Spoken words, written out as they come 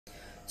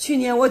去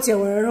年我结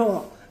婚的时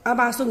候，俺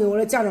爸送给我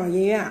的嫁妆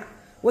银元，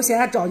我现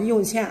在着急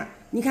用钱，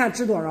你看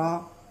值多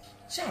少？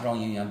嫁妆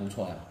银元不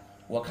错呀，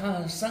我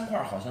看3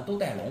块好像都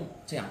带龙，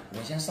这样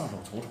我先上手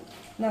瞅瞅。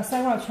那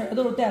3块确实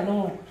都是带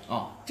龙的。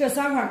哦，这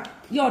3块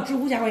要值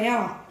5000块钱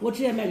了，我直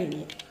接卖给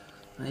你。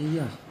哎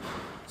呀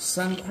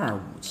，3块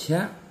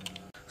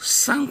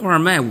5000，3块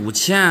卖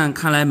5000，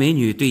看来美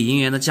女对银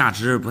元的价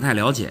值不太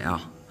了解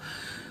啊。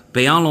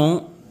北洋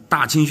龙、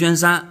大清轩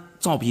山、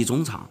造币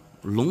总厂、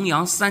龙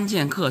阳3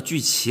剑客聚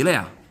齐了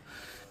呀，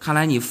看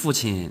来你父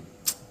亲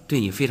对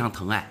你非常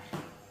疼爱。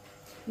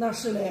那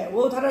是嘞，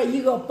我有他这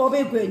一个宝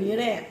贝闺女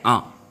嘞。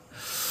啊，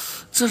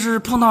这是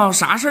碰到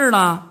啥事儿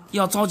了？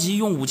要着急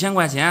用5000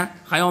块钱，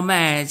还要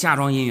卖嫁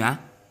妆银元？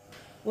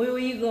我有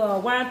一个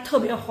玩特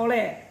别好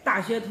嘞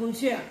大学同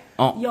学，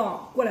要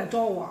过来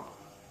找我。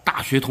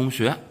大学同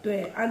学？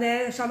对，俺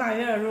在上大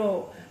学的时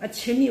候，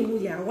亲密无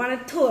间，玩的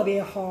特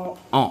别好。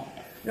哦。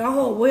然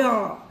后我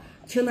要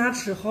请他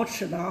吃好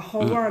吃的好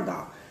玩的，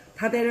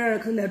他在这儿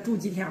可能得住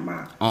几天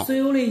吧。所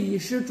有的衣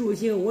食住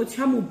行我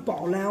全部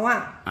包揽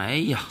完。哎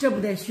呀，这不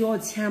得需要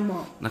钱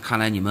吗？那看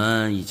来你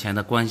们以前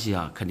的关系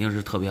啊，肯定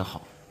是特别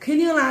好。肯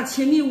定啦，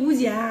亲密无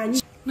间。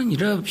那你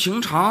这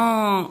平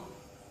常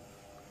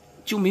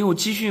就没有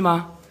积蓄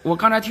吗？我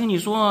刚才听你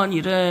说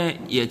你这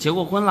也结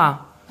过婚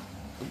了，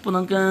不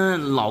能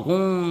跟老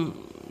公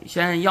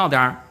先要点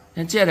儿，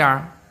先借点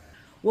儿？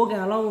我跟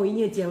俺老公已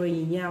经结婚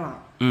1年了。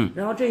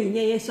然后这1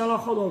年也想了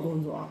好多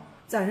工作，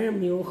暂时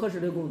没有合适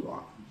的工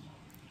作。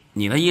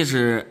你的意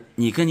思，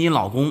你跟你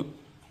老公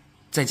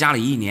在家里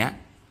1年，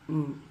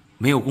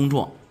没有工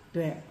作，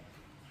对，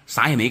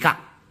啥也没干。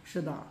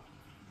是的。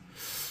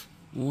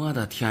我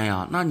的天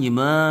呀，那你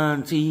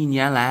们这1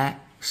年来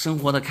生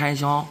活的开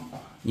销，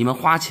你们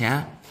花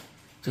钱，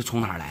这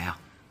从哪儿来呀？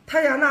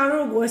他家那时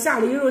候给我下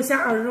礼时候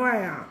下20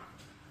万呀，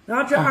然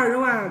后这20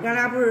万，咱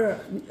俩不是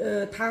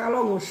他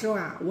老公10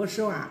万，我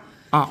10万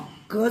啊。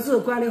各自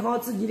管理好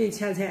自己的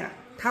钱财，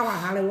他花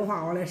他的，我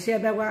花我的，谁也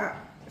别管，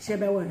谁也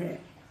别问谁。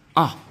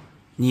啊，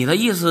你的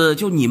意思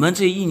就你们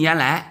这1年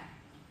来，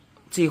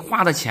这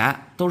花的钱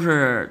都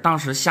是当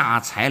时下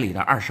彩礼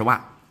的20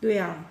万？对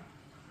呀。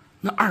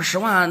那20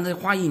万这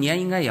花1年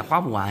应该也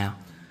花不完呀？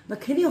那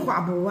肯定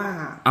花不完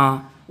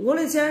啊！我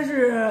的钱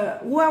是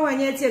5万块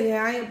钱借给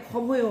俺好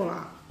朋友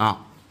了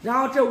啊，然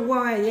后这5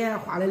万块钱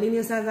花的零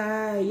零散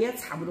散也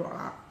差不多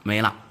了，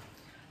没了。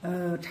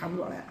差不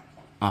多了。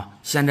啊，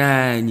现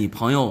在你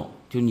朋友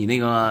就你那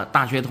个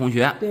大学同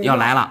学要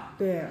来了，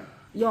对，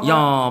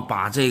要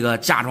把这个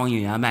嫁妆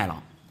银元卖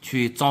了，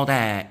去招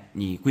待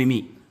你闺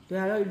蜜。对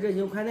啊，要热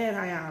情款待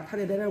她呀，她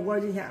得在这玩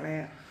几天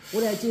嘞，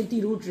我得尽地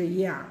主之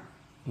谊啊。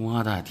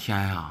我的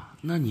天呀，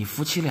那你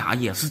夫妻俩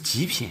也是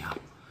极品啊！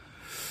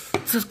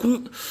这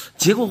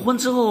结过婚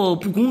之后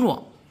不工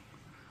作，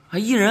还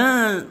一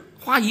人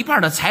花1半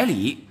的彩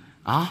礼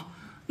啊？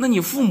那你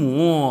父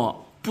母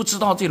不知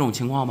道这种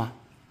情况吗？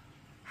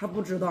还不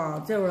知道，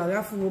再说了，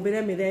俺父母本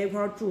来没在一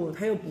块住，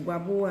他又不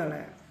管不问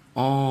嘞。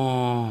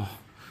哦，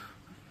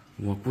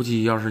我估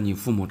计要是你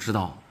父母知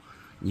道，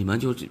你们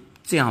就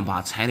这样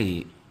把彩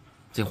礼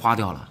这花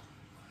掉了，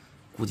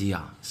估计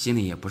呀心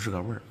里也不是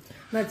个味儿。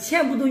那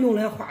钱不都用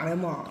来花了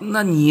吗？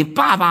那你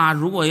爸爸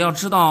如果要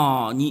知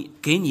道你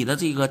给你的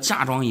这个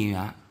嫁妆银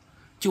元，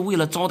就为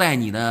了招待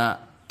你的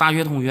大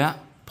学同学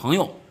朋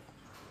友，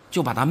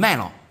就把它卖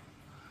了，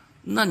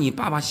那你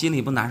爸爸心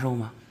里不难受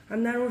吗？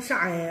俺难受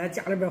啥呀？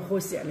家里边好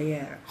些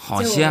嘞，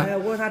好些。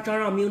我说他掌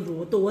上明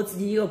珠，都我自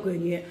己一个闺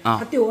女，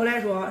他对我来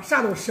说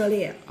啥都舍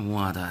嘞。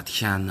我的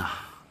天哪！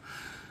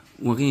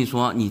我跟你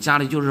说，你家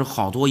里就是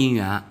好多银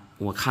元，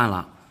我看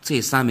了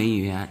这3枚银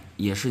元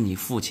也是你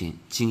父亲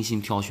精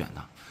心挑选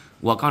的。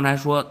我刚才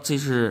说这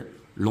是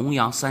龙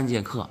阳3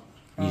剑客，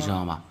你知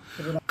道吗？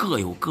各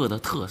有各的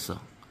特色，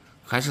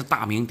还是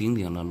大名鼎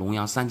鼎的龙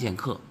阳3剑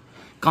客。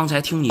刚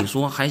才听你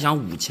说还想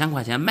5000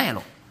块钱卖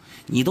了。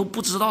你都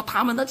不知道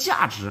他们的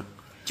价值，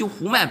就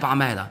胡卖八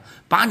卖的，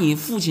把你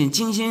父亲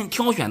精心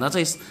挑选的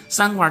这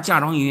3块嫁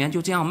妆银元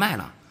就这样卖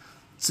了，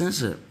真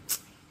是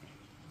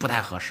不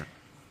太合适。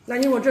那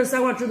你说这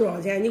3块值多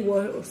少钱？你给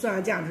我算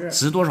算价值。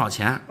值多少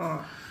钱？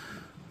啊？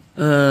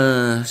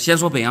先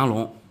说北洋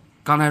龙，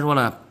刚才说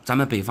了，咱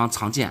们北方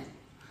常见，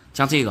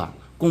像这个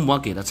公模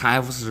给的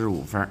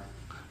XF45分，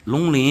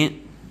龙鳞、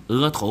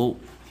额头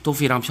都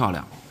非常漂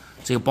亮，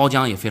这个包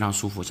浆也非常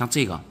舒服。像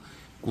这个，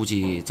估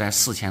计在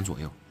4000左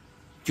右。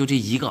就这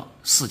一个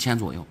4000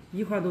左右，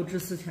一块都值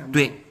4000吗？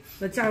对，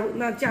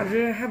那价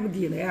值还不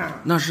低了呀。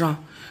那是啊。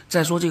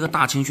再说这个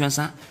大清轩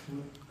山，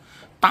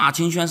大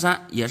清轩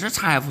山也是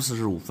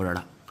XF45分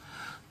的，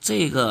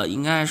这个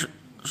应该是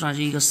算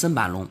是一个深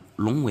板龙，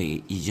龙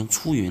尾已经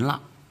出云了。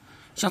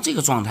像这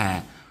个状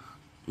态，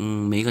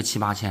没个7、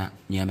8千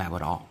你也买不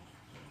着。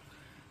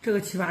这个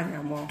7、8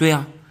千吗？对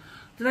呀，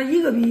这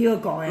一个比一个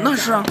高呀。那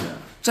是啊。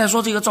再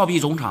说这个造币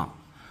总厂，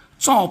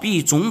造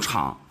币总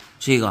厂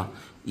这个。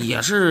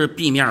也是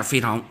壁面非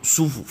常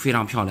舒服，非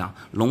常漂亮，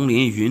龙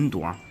鳞云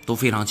朵都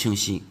非常清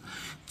晰，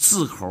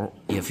字口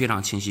也非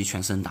常清晰，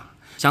全身打。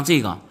像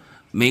这个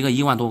没个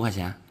1万多块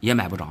钱也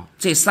买不着，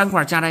这3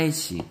块加在一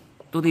起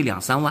都得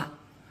2、3万。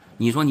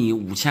你说你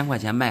5000块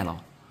钱卖了，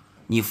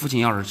你父亲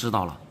要是知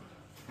道了，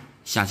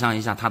想象一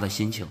下他的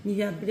心情。你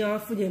先不讲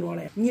父亲着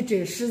嘞，你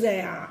真实在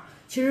呀！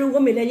其实我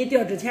没来你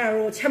店之前的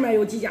时候，前面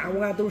有几家我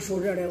看都收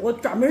这的，我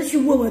专门去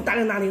问问打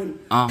听打听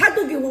啊，他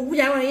都给我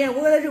5000块钱，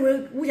我给他认为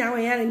5000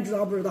块钱的，你知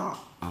道不知道？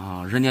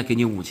啊，人家给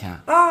你5000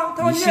啊，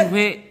他说你幸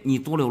亏你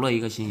多留了一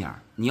个心眼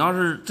儿。你要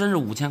是真是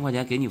5000块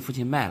钱给你父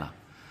亲卖了，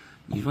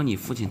你说你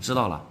父亲知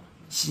道了，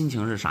心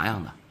情是啥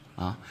样的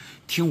啊？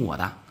听我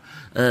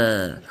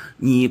的，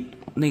你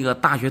那个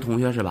大学同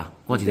学是吧？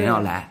过几天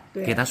要来，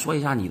给他说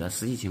一下你的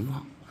实际情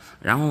况。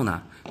然后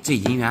呢，这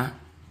银元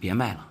别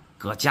卖了，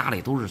搁家里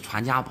都是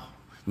传家宝。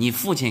你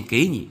父亲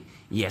给你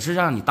也是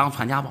让你当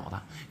传家宝的，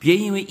别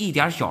因为一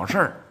点小事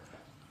儿，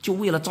就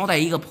为了招待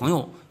一个朋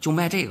友就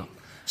卖这个，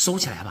收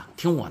起来吧，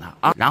听我的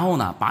啊。然后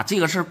呢，把这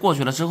个事儿过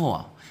去了之后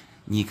啊，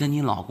你跟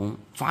你老公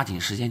抓紧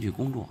时间去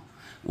工作。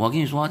我跟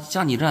你说，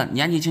像你这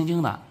年纪轻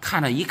轻的，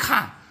看着一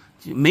看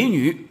美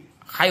女，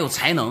还有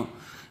才能，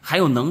还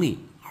有能力，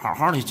好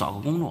好的去找个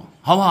工作，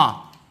好不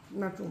好？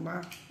那走吧。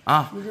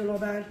啊，你这老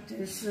板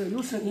真是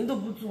有事情都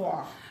不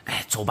做。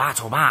哎，走吧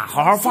走吧，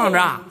好好放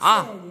着啊。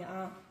谢谢你啊。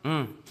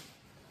嗯，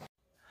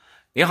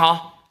你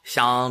好，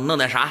想弄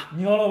点啥？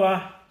你好，老板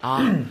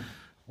啊，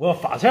我要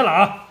发财了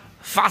啊！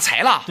发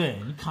财了？对，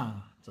你看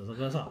看这是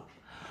个啥？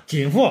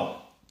金佛。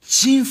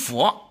金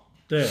佛？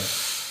对，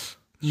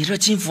你这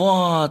金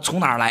佛从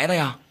哪儿来的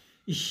呀？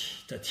咦，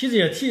这提这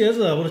些提的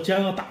是我都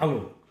捡个大漏，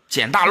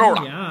捡大漏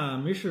了。今天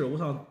没事，我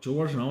上酒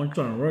馆市场我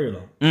转着玩去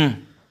了。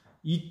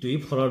一堆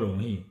破烂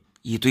东西，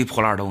一堆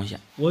破烂东西。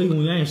我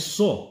永远一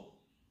扫，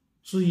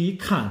注意一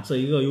看，这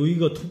有一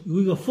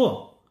个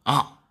佛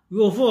啊。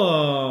有个佛，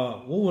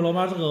我问老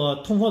板这个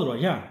铜佛多少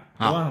钱？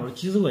老板说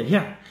几十块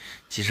钱。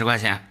几十块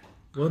钱。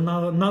我拿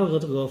了个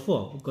这个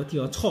佛，我搁地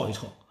上抄一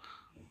抄，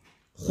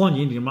黄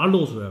金立马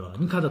露出来了。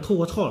你看这头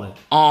我抄的，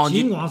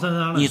金光闪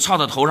闪的。你抄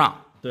在头上。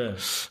对。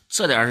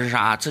这点是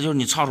啥？这就是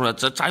你抄出来，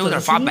这咋有点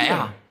发白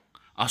啊？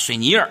啊，水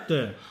泥儿。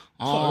对。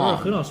抄的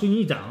很像水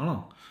泥浆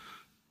了。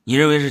你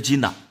认为是金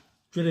的？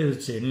绝对是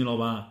真的，老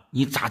板。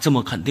你咋这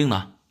么肯定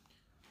呢？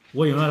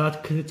我因为他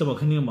肯定这么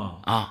肯定吧？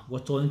啊，我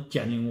找人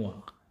鉴定过了。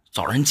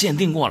找人鉴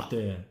定过了。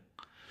对。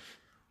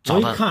我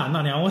一看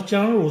那天我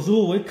捡肉的时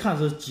候，我一看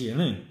是金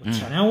的，我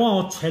天天往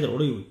我揣兜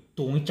里，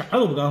东西家里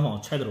都不敢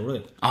放，揣兜里。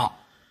啊，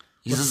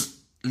你是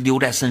留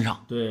在身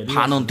上，对，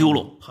怕弄丢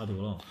了。怕丢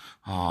了。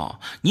哦，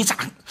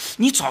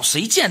你找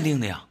谁鉴定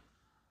的呀？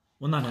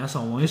我那天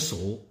上网一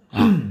搜，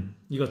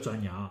一个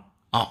专家。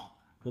哦。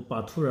我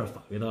把图片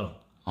发给他了。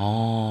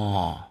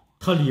哦。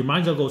他立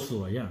马就给我出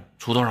多少钱？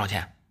出多少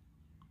钱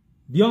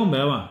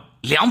？200万。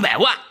200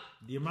万。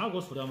立马给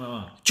我出200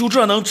万。就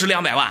这能值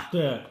200万？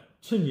对，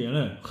纯金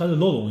的，还是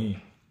老东西。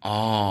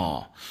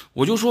哦，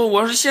我就说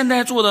我是现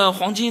在做的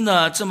黄金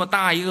的，这么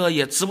大一个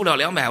也值不了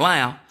200万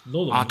呀。老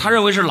东西啊，他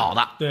认为是老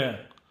的。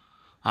对。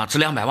啊，值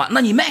200万，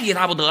那你卖给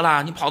他不得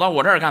了？你跑到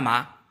我这儿干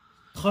嘛？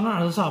他那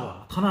是啥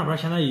吧？他那边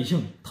现在疫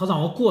情，他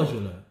让我过去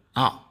了。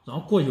啊。然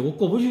后过去我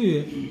过不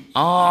去。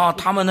哦，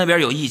他们那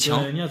边有疫情。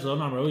对，你也知道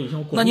那边有疫情，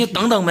我过不去。那你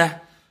等等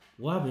呗。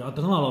我还不想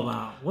等了，老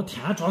板，我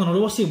天天装那里，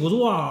我睡不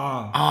着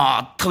啊。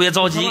啊，特别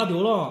着急。他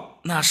丢了。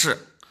那是。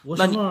我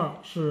想着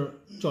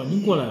是叫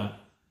你过来，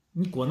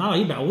你给我拿个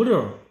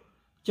156，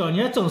叫你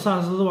挣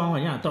30万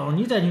块钱，到时候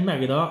你再去卖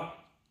给他，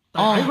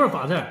大家一块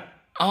发财。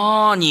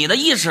哦，你的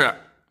意思，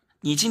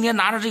你今天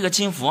拿着这个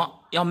金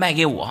佛要卖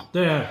给我，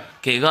对，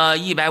给个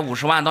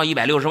150万到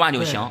160万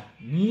就行。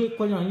你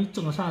关键你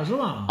挣30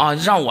万啊，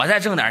让我再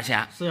挣点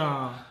钱。是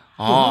呀。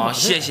哦，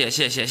谢谢。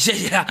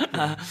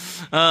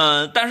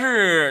但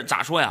是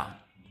咋说呀？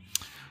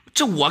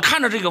这我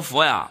看着这个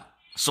佛呀，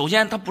首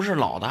先它不是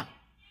老的，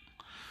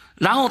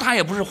然后它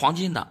也不是黄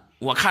金的，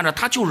我看着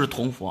它就是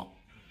铜佛。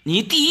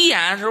你第一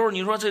眼的时候，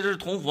你说这是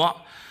铜佛，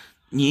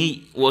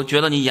我觉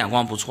得你眼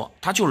光不错，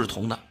它就是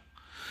铜的。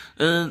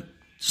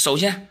首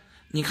先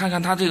你看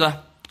看它这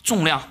个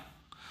重量，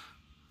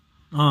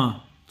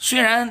虽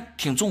然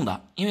挺重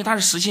的，因为它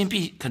是实心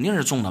币，肯定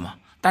是重的嘛。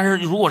但是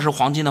如果是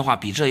黄金的话，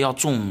比这要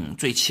重，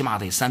最起码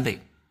得3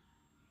倍。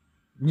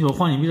你说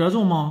黄金比这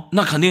重吗？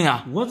那肯定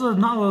呀。我这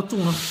拿个重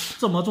的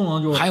这么重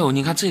的就。还有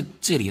你看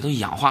这里都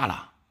氧化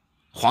了，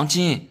黄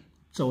金。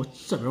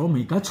这边我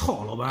没敢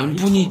抄，老板。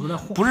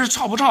不是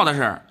抄不抄的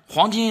事儿，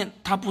黄金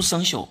它不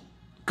生锈，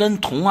跟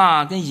铜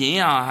啊、跟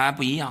银啊还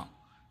不一样。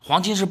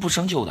黄金是不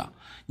生锈的，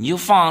你就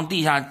放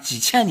地下几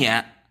千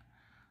年，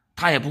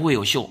它也不会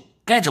有锈，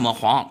该怎么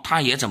黄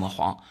它也怎么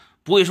黄。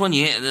不会说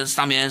你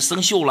上面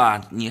生锈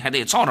了，你还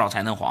得照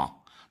才能黄，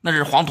那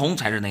是黄铜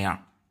才是那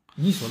样。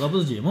你说的不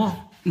是金吗？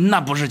那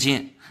不是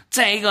金。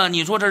再一个，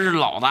你说这是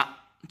老的，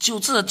就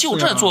这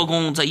做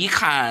工，这一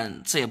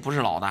看这也不是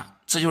老的，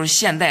这就是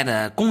现代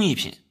的工艺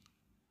品，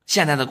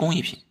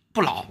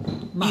不老，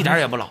一点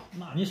也不老。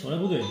那你说的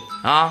不对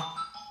啊！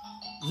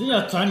人家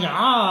专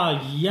家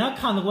一眼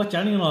看着给我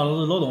鉴定了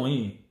老东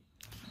西。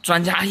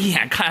专家一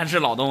眼看是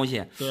老东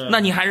西，那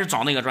你还是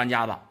找那个专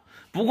家吧。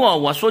不过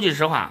我说句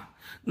实话。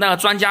那个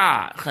专家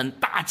啊，很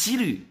大几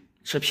率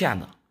是骗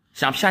子，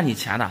想骗你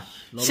钱的。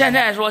现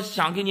在说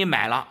想给你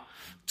买了，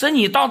真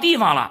你到地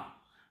方了，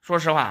说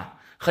实话，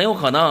很有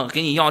可能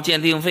给你要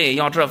鉴定费，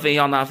要这费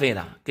要那费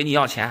的，给你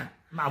要钱。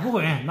那不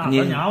会，那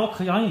专家我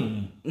可相信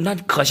你。那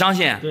可相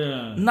信？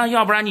对。那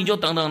要不然你就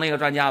等等那个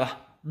专家吧，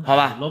好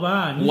吧？老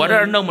板，我这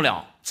儿弄不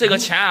了这个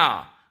钱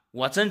啊，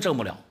我真挣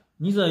不了。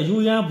你这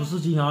有眼不识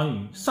金镶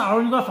玉，啥时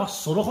候你给我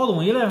收着好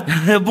东西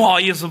了？不好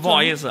意思，不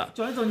好意思，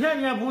叫你挣钱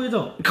你还不会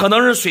挣，可能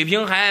是水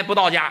平还不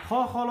到家。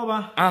好，老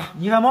板啊，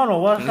你还忙着，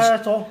我还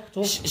走。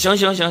行。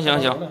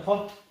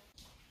好。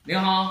您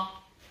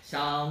好，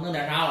想弄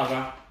点啥，老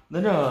哥？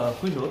那这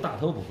回收大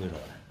头不回收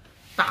的？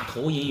大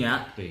头银元，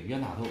对，原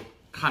大头，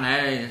看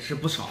来是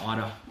不少啊，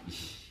这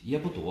也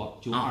不多，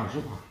就20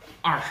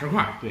块。20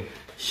块，对，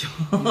行，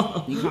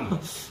你看看，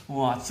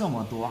哇，这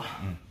么多，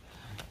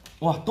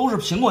哇，都是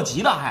苹果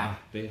级的还？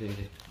对。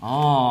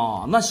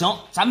哦，那行，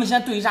咱们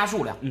先对一下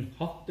数量。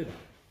好，对吧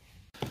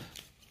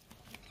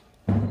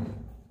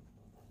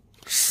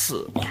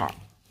？4块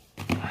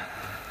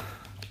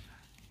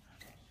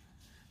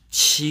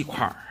，7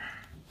块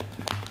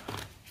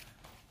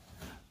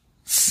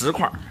，10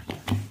块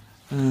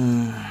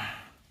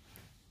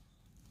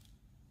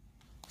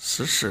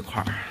，14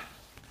块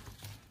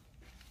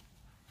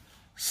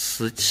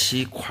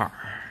，17块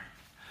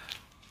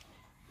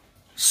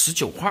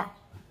，19块。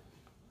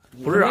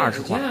不是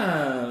20块，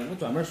我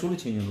专门数的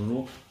清清楚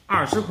楚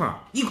，20块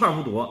，1块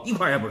不多，1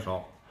块也不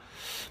少。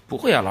不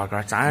会啊，老哥，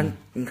咱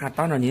你看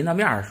当着您的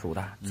面数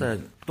的，这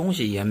东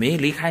西也没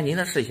离开您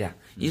的视线，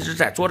一直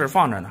在桌子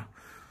放着呢。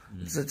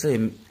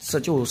这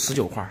就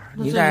19块，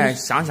你再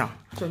想想。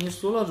这你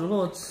数了之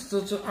后，这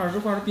20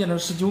块变成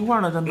19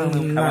块了，这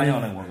能开玩笑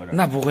呢？我搁这。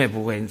那不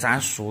会，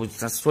咱说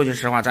句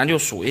实话，咱就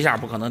数一下，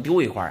不可能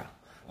丢一块啊。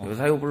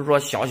他又不是说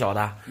小小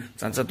的，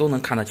咱这都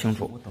能看得清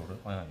楚。我兜里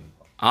好像有一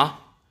块啊。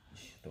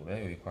兜里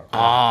有一块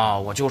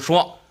我就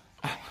说，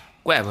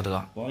怪不得，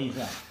不好意思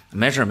啊，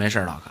没事，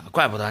老哥，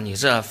怪不得你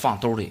这放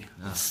兜里，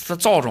这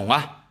赵总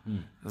啊，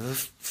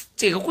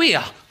这个贵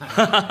啊，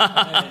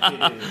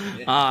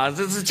啊，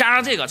这加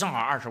上这个正好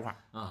20块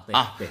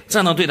对，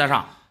这能对得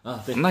上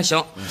对，那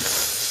行，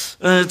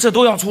这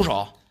都要出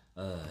手，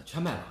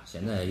全卖了，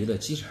现在有点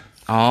急事。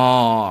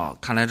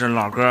看来这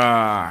老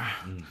哥，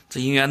这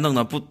银元弄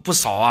的不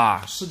少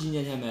啊，10几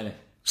年前买的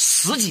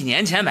，10几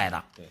年前买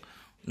的，对。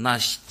那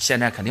现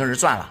在肯定是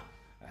赚了，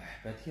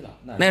别提了。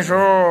那时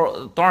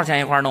候多少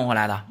钱一块弄回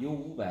来的？有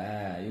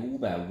500，有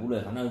550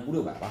的，反正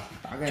500-600吧，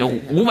大概就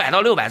500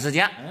到600之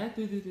间。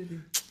对。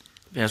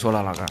别说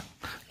了，老哥，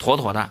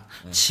妥的，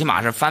起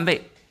码是翻倍。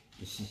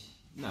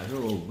那时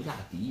候物价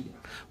低一点。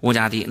物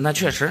价低，那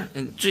确实，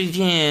最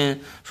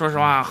近说实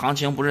话，行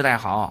情不是太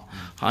好，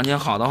行情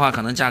好的话，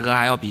可能价格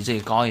还要比这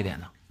个高一点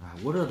的。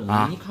我这东西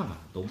你看看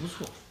都不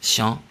错。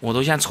行，我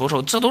都先瞅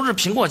瞅，这都是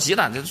苹果级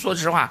的，这说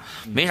实话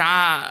没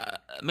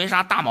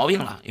啥大毛病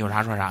了，有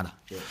啥说啥的。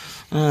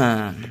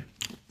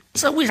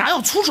这为啥要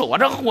出手啊？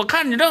这我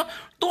看你这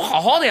都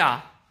好好的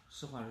呀。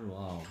实话实说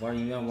啊，玩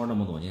银元玩那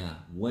么多年，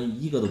我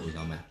一个都不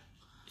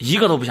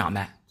想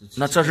卖，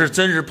那这是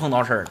真是碰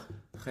到事儿了。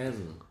孩子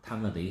谈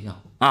个对象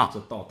这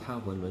到谈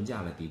婚论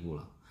嫁的地步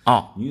了。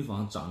女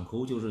方张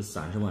口就是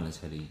30万的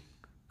彩礼。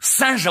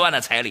30万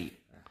的彩礼。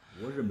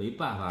我是没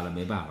办法，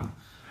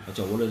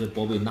叫我这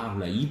宝贝拿出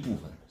来一部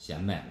分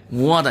先卖。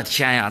我的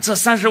天呀，这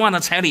30万的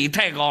彩礼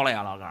太高了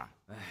呀，老哥。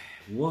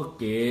我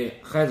给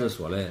孩子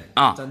说了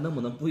咱能不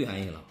能不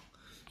愿意了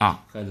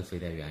孩子非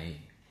得愿意。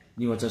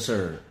你说这事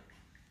儿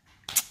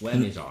我也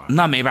没招啊。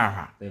那没办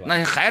法，对吧？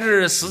那孩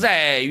子实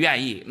在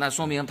愿意，那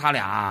说明他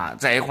俩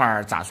在一块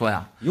儿咋说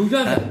呀？有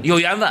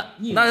缘分。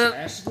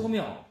那石头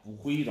庙不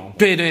回一张。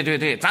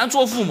对，咱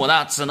做父母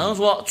的只能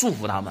说祝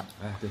福他们。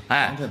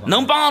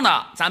能帮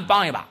的咱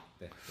帮一把。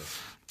对，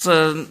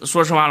这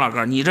说实话，老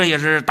哥，你这也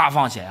是大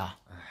放血呀！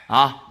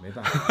没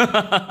办法，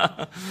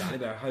家里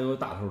边还有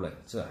大头的，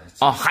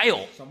还有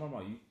小毛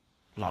毛鱼。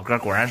老哥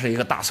果然是一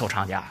个大收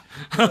藏家。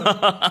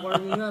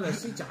玩银元的，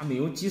谁家没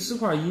有几十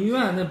块银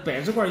元？那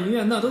100多块银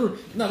元，那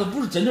都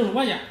不是真正的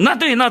玩家。那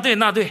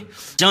对。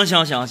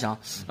行。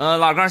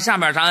老哥，下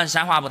面咱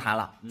闲话不谈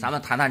了，咱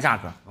们谈谈价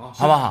格，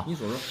好不好？你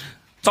说说，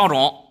赵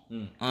总，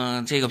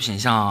这个品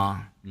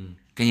相，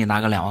给你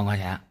拿个2万块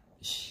钱，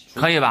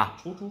可以吧？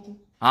出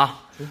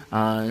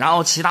然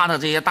后其他的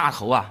这些大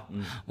头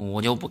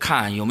我就不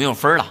看有没有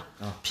分了。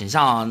品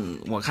相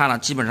我看了，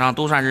基本上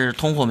都算是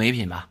通货美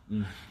品吧。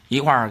一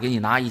块儿给你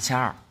拿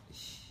1200。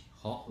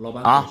好，老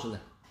板实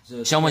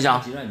在，行不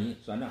行？既然你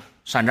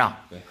算账，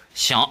对，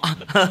行。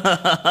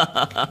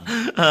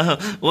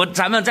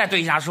咱们再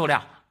对一下数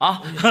量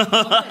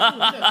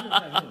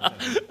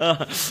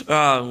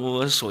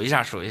我数一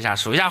下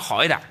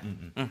好一点。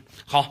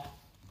好。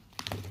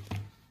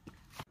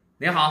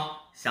您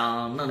好，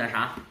想弄点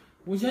啥？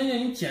我想让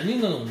你鉴定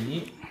个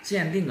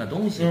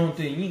东西。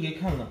对，你给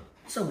看看。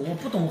这我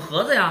不懂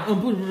盒子呀。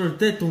不是，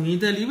这东西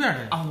在里边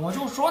呢。我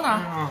就说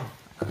呢。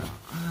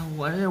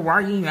我这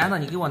玩银元的，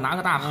你给我拿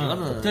个大盒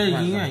子。这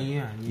银元。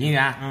银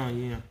元。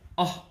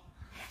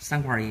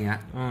3块银元。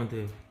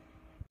对。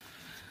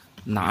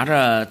拿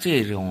着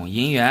这种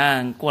银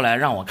元过来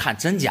让我看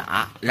真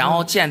假，然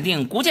后鉴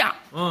定估价，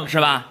是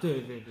吧？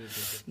对。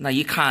那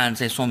一看，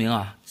这说明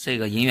啊，这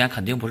个银元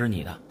肯定不是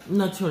你的。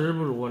那确实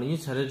不是我的，你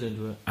猜的真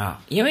准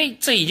啊！因为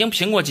这已经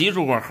评过级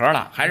入过盒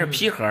了，还是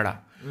皮盒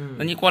的。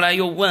那你过来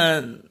又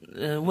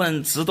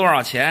问值多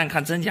少钱，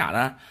看真假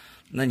的，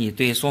那你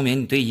说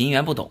明你对银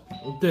元不懂。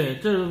对，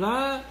这是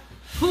咱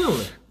朋友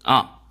的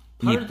啊。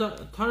他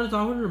是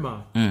咋回事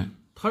吧？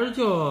他是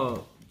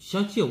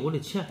想借我的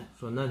钱，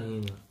说难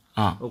听一点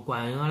啊，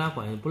俺俩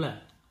关系不赖。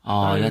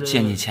哦，要借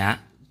你钱，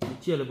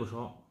借了不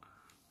少。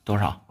多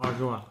少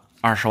？20万。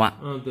20万。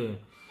对。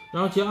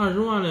然后借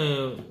20万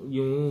呢，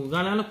因为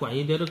俺俩的关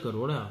系在这搁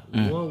着了。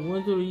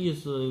我就是意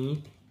思，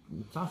你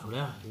咋说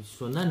呢？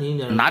说难听一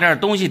点，拿点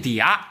东西抵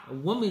押。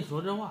我没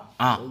说这话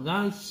啊，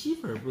俺媳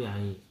妇儿不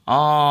愿意。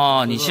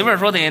哦，你媳妇儿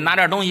说得拿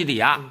点东西抵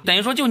押，等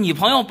于说就你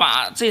朋友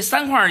把这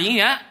3块银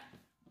元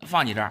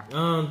放你这儿。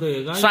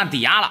对，算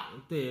抵押了。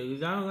对，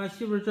然后俺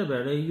媳妇儿这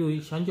边的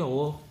又想叫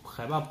我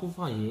害怕不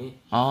放心。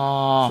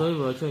哦。所以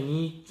说叫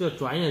你这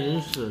专业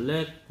人士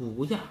来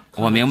估价。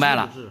我明白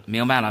了，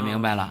明白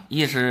了，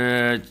意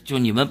思就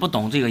你们不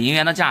懂这个银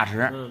元的价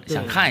值，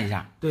想看一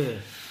下。对。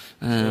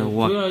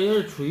我主要也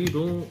是出于一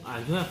种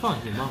安全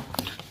放心嘛。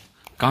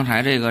刚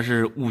才这个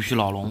是戊戌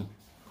老龙，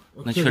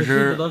那确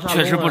实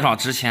不少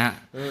值钱。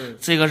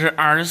这个是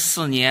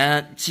24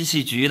年机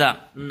器局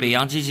的，北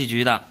洋机器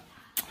局的，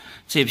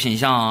这品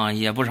相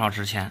也不少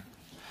值钱。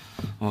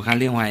我看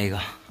另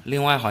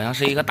外好像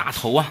是一个大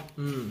头啊。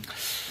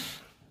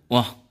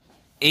哇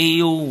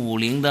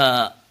 ，AU50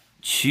 的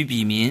曲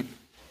笔铭，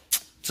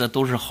这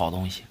都是好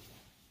东西。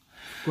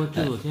我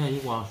这多钱？你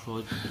光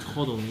说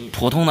好东西。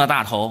普通的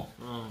大头，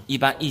一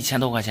般1000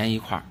多块钱一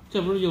块。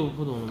这不是就是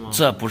普通的吗？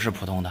这不是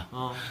普通的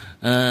啊。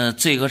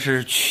这个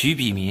是曲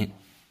笔铭，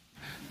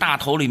大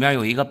头里面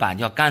有一个版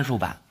叫甘肃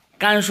版，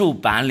甘肃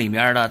版里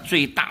面的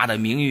最大的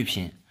名誉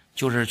品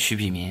就是曲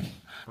笔铭，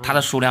它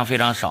的数量非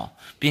常少，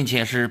并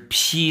且是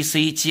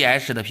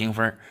PCGS 的评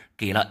分，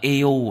给了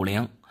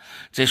AU50，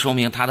这说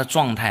明它的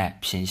状态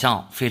品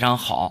相非常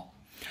好。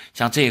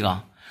像这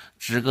个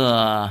值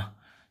个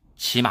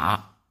起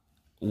码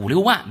5、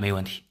6万没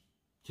问题，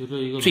就这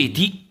一个最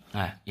低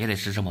也得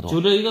值这么多。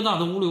就这一个大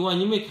的5、6万，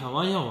你没开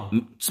玩笑吗？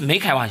没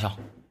开玩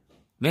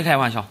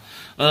笑。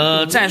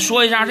再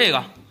说一下这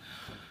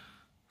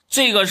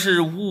个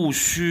是戊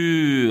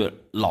戌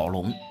老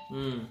龙。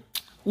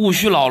戊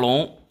戌老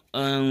龙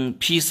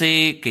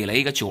，PC 给了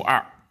一个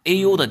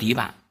92，AU 的底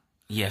板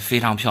也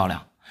非常漂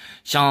亮。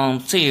像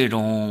这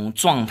种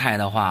状态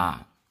的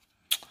话，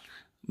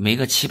没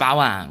个7、8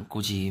万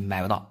估计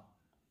买不到，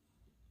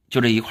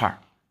就这一块。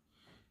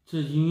这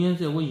银元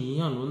在我印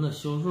象中，那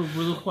小时候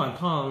不是换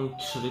糖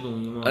吃的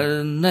东西吗？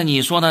那你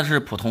说的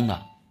是普通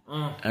的。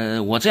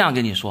我这样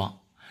跟你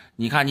说，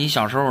你看你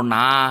小时候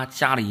拿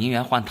家里银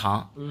元换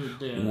糖，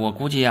对。我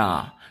估计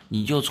啊，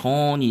你就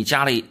从你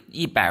家里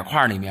100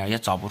块里面也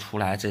找不出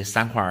来这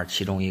3块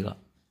其中一个。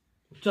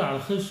这样的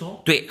很少。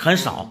对，很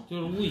少。就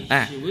是物以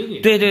稀为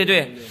贵。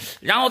对。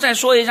然后再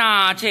说一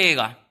下这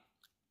个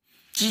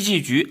机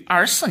器局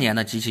，24年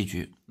的机器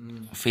局，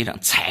非常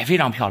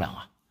漂亮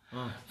啊。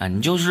你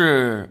就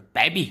是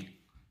白壁，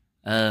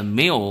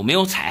没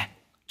有彩，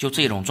就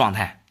这种状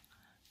态，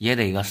也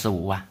得个4、5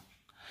万。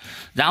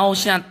然后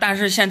但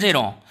是像这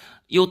种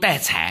又带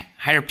彩，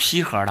还是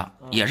皮盒的，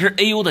也是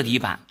AU 的底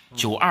板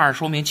，92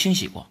说明清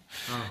洗过。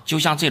就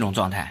像这种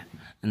状态，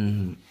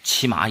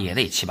起码也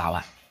得7、8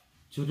万。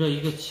就这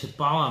一个7、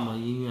8万嘛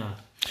银元。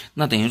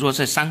那等于说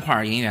这3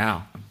块银元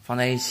啊放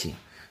在一起，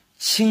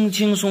轻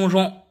轻松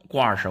松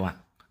过20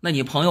万。那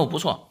你朋友不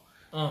错。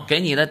给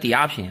你的抵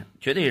押品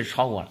绝对是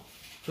超过了。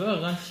主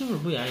要俺媳妇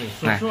不愿意，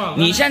说实话。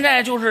你现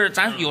在就是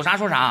咱有啥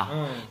说啥。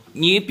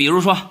你比如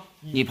说，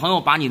你朋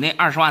友把你那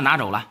20万拿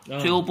走了，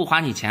最后不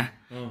还你钱，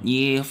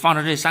你放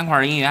着这3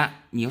块银元，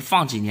你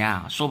放几年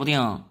啊？说不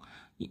定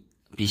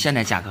比现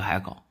在价格还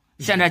高。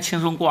现在轻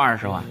松过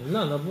20万。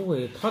那不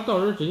会，他到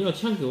时候真要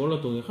钱给我了，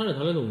东西还是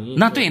他的东西。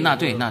那对。俺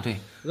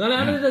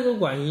俩的这个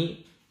关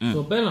系，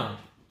说白了，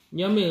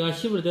你要没俺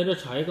媳妇在这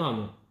插一杠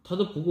子。他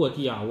都不给我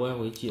抵押，我也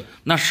会借。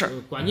那是，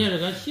关键是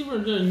俺媳妇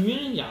这女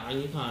人家，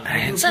你看。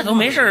这都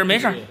没事。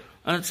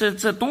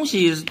这东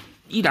西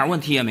一点问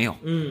题也没有。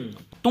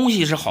东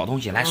西是好东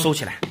西，来收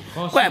起来。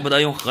怪不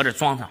得用盒子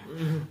装上。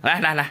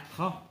来。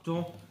好，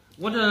中。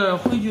我这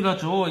回去了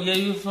之后也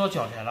有所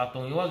交代了，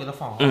东西我给他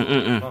放好。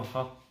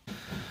好。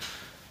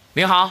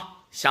你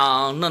好，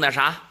想弄点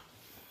啥？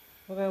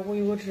我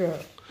有个这，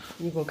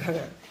你给我看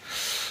看。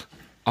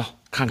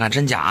看看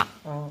真假。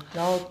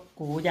然后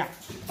估价。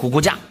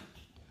估价。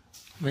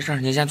没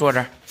事，你先坐这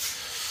儿。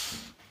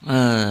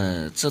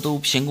这都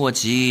评过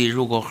级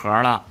入过盒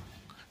了，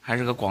还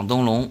是个广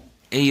东龙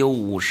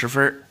 ，AU50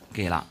分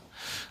给了。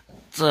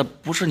这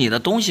不是你的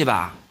东西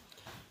吧？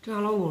这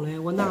俺老公的，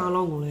我拿俺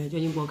老公的，叫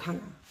你给我看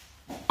看。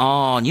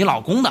你老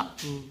公的。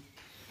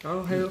然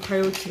后还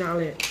有其他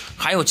的。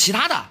还有其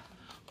他的？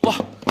哇，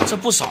这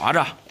不少啊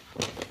这。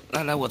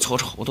来，我瞅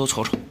瞅，我都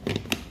瞅瞅。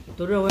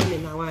都这我也没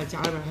拿完，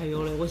家里边还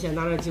有嘞，我先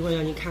拿点机会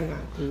让你看看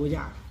估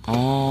价。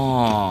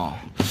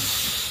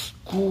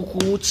咕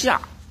咕架，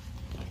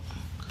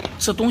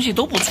这东西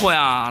都不错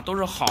呀，都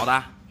是好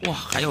的。哇，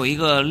还有一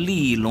个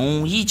立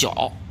龙衣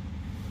角，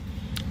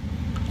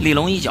立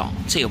龙衣角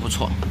这个不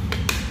错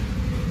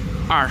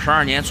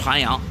，22年传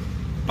阳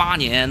，8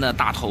年的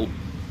大头，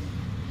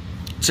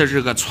这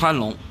是个川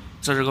龙，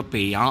这是个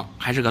北洋，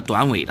还是个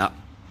短尾的，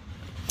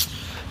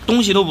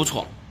东西都不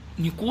错。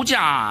你估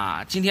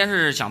价今天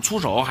是想出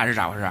手还是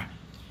咋回事？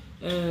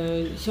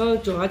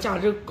想知道价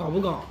值高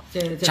不高？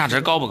价值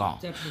高不高？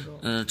再出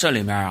手。这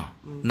里面啊，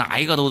哪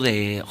一个都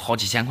得好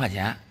几千块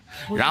钱，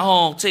然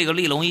后这个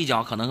立龙一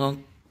角可能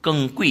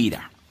更贵一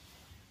点。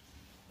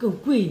更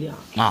贵一点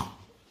啊？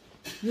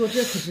哟，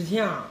这可值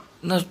钱啊！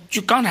那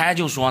就刚才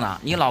就说呢，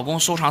你老公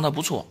收藏的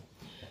不错。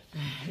哎，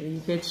你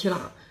别提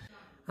了，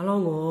俺老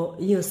公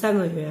已经3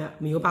个月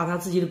没有把他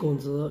自己的工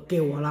资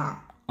给我了。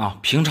啊，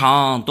平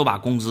常都把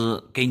工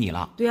资给你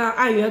了。对啊，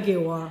按月给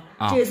我，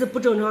这一次不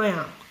正常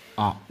呀。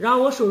啊，然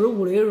后我收拾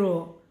屋里的时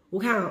候，我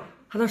看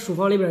他的书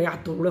房里边呀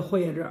都是活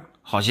页纸，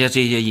好些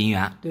这些银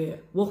元。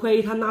对，我怀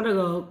疑他拿这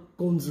个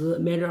工资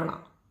买这了。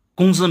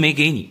工资没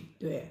给你？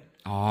对。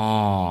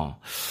哦，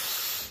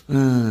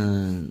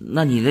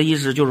那你的意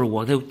思就是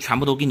我都全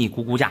部都给你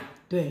估价？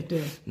对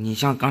对。你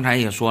像刚才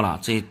也说了，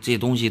这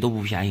东西都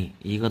不便宜，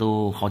一个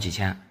都好几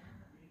千，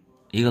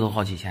一个都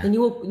好几千。那你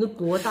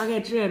估我大概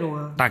值来种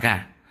啊？大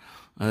概，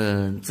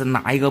这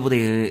哪一个不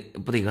得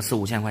个4、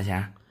5千块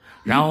钱？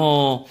然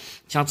后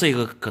像这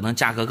个可能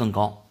价格更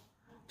高，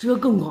这个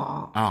更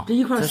高啊，这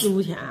一块4、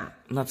5千。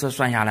那这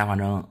算下来，反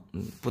正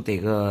不得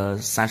个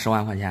30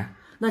万块钱？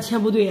那钱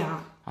不对呀！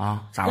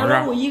啊，咋回事？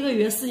然后我1个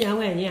月4000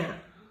块钱，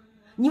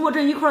你我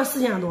这一块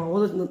4000多，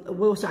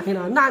我相信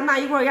了。那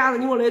一块牙子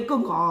你我来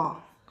更高，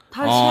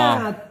他的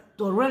钱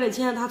多出来的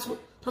钱，他从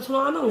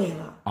哪弄来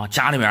的？啊，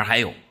家里边还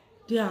有。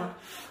对呀。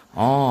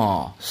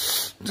哦，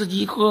这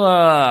一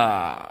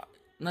个，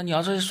那你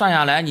要是算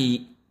下来，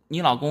你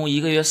老公1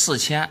个月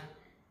4000。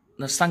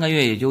那3个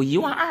月也就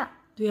12000，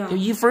对呀，就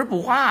一分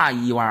不花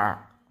12000，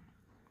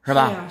是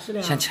吧？是的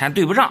呀，钱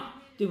对不上，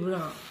对不上。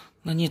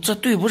那你这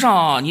对不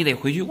上，你得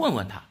回去问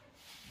问他。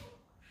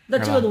那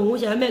这个东西我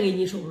现在卖给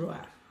你收不收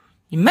啊？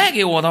你卖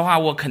给我的话，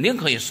我肯定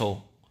可以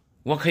收，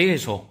我可以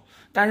收。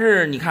但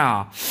是你看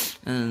啊，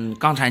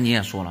刚才你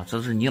也说了，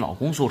这是你老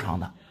公收藏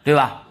的，对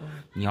吧？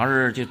你要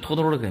是就偷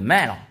偷的给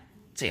卖了，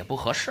这也不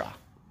合适啊，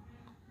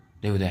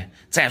对不对？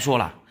再说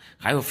了，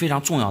还有非常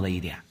重要的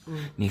一点，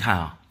你看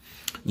啊。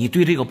你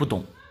对这个不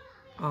懂，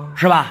啊，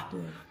是吧？对。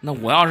那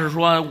我要是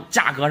说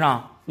价格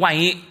上万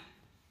一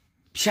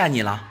骗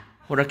你了，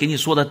或者给你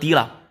说的低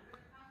了，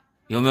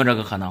有没有这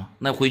个可能？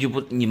那回去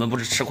你们不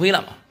是吃亏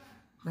了吗？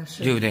那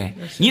是，对不对？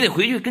你得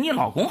回去跟你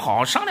老公好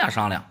好商量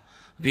商量。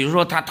比如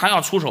说他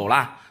要出手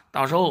了，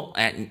到时候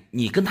哎，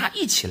你跟他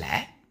一起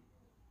来，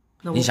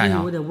你想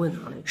想，我得问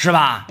他嘞，是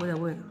吧？我得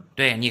问他。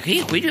对，你可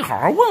以回去好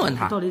好问问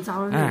他，到底咋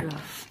回事？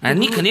哎，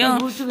你肯定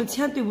这个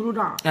钱对不住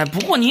账。哎，不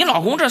过你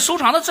老公这收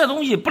藏的这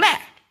东西不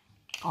赖，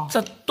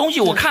这东西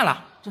我看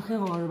了，这很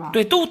好是吧？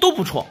对，都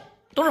不错，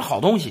都是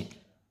好东西，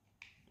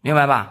明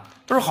白吧？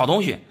都是好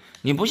东西。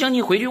你不信，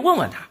你回去问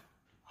问他。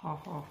好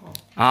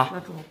啊，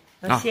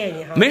那谢谢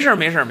你哈。没事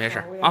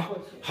啊，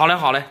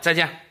好嘞，再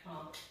见。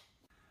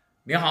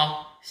您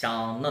好，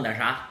想弄点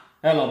啥？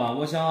哎，老板，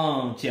我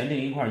想鉴定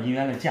一块银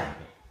元的价格。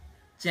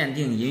鉴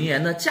定银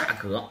元的价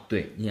格？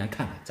对，你先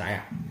看看咋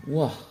样？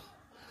哇，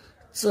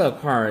这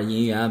块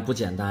银元不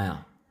简单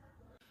呀！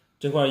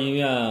这块银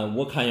元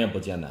我看也不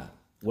简单。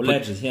我来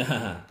之前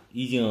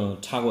已经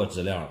查过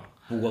资料了，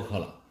补过课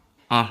了。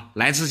啊，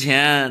来之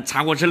前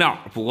查过资料，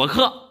补过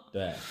课。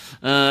对。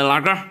老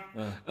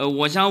哥，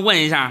我想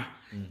问一下，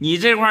你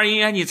这块银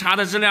元你查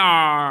的资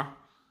料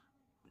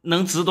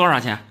能值多少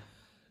钱？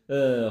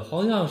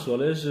好像说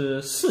的是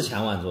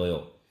4000万左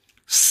右。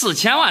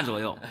4000万左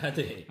右？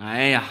对。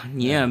哎呀，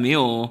你也没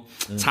有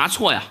查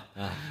错呀。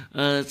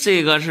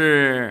这个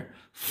是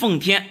奉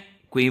天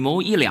鬼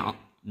眸1两。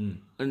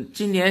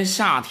今年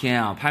夏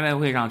天啊，拍卖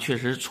会上确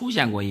实出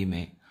现过一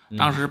枚，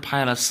当时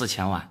拍了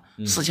4000万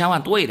，4000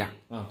万多一点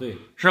啊，对，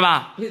是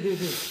吧？对。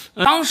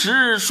当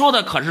时说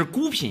的可是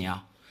孤品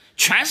呀，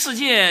全世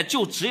界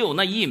就只有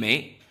那一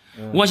枚。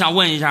我想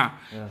问一下，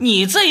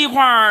你这一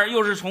块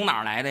又是从哪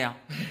儿来的呀？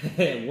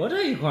我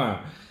这一块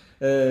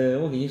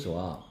我跟你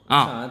说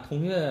上俺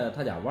同学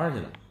他家玩去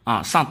了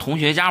啊，上同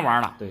学家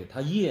玩了。对，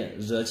他爷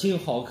热情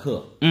好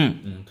客，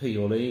退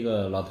休了一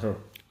个老头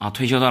啊，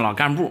退休的老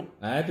干部。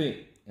哎，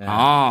对。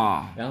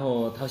然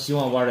后他喜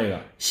欢玩这个，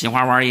喜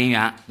欢玩银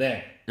元。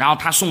对，然后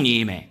他送你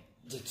一枚。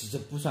这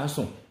不算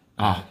送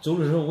啊，走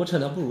的时候我趁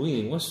他不注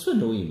意，我顺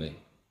走一枚。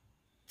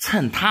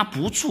趁他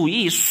不注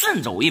意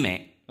顺走一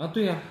枚啊？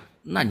对呀。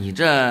那你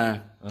这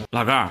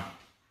老哥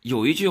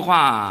有一句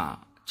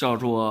话叫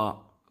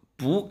做“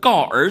不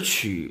告而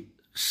取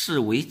是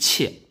为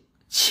窃”，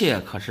窃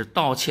可是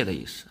盗窃的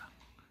意思。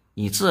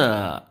你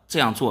这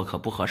样做可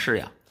不合适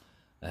呀。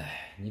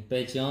哎，你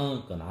别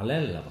讲搁哪来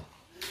了吧？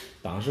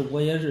当时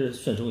我也是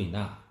顺手一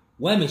拿，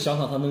我也没想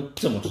到他能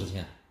这么值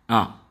钱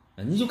啊！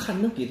你就看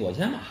能给多少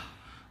钱吧。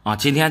啊，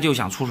今天就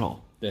想出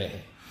手。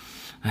对。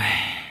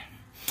哎，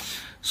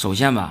首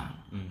先吧，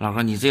老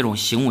哥，你这种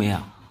行为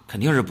啊，肯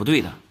定是不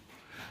对的。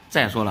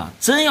再说了，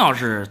真要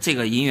是这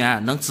个银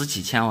元能值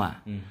几千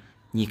万，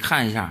你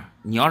看一下，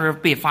你要是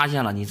被发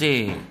现了，你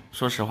这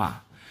说实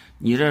话，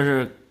你这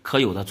是可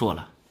有的做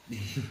了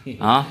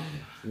啊！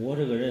我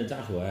这个人咋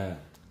说哎？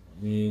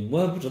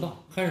我也不知道，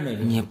还是那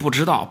种你不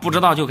知道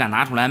就敢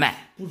拿出来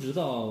卖，不知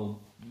道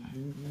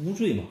无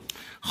罪嘛。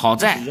好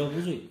在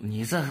无罪，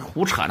你这是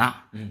胡扯呢，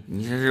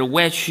你这是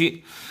歪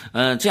曲。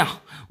这样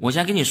我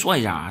先跟你说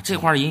一下啊，这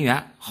块银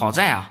元好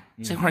在啊，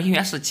这块银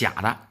元是假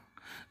的，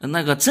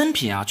那个真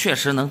品啊确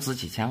实能值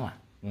几千万，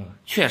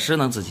确实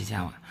能值几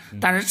千万。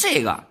但是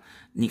这个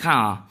你看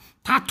啊，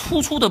它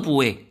突出的部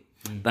位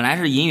本来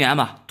是银元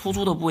吧，突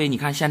出的部位你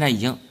看现在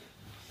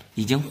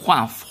已经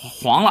换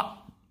黄了，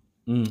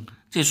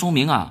这说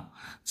明啊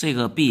这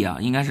个币啊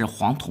应该是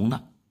黄铜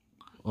的。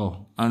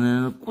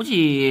估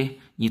计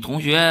你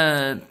同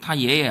学他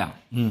爷爷啊，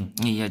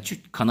也就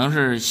可能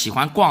是喜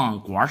欢逛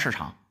古玩市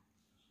场，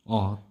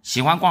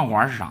喜欢逛古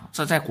玩市场，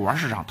这在古玩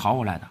市场淘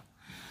回来的，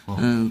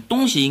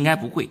东西应该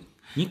不贵。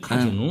你看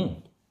清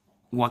楚？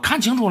我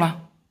看清楚了，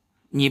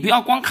你不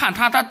要光看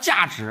它的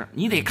价值，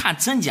你得看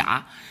真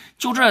假。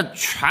就这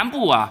全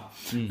部啊，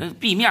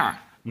壁面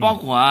包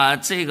括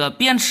这个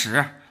边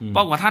齿，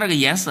包括它这个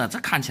颜色，这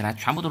看起来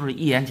全部都是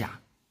一眼假。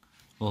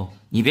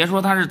你别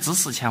说它是值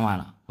4000万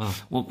了，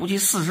我估计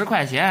40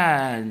块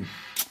钱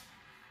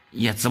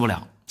也值不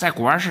了，在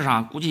古玩市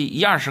场估计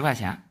1-20块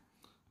钱，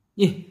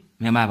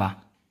明白吧？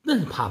那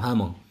是爬盘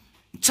吗？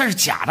这是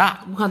假的。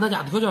我看他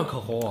家条件可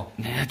好啊。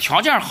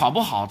条件好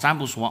不好咱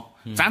不说，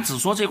咱只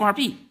说这块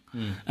币。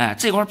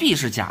这块币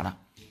是假的，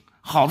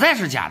好在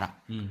是假的。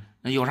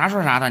有啥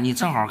说啥的，你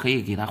正好可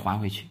以给他还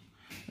回去。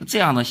这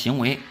样的行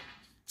为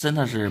真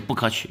的是不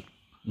可取。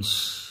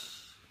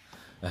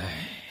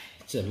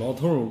这老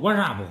头玩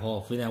啥不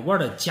好，非得玩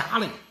的假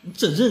嘞，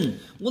这人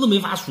我都没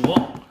法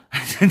说。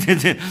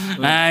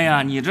哎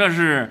呀，你这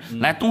是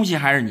来东西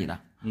还是你的？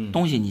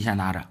东西你先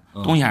拿着，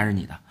东西还是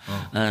你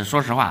的。说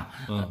实话，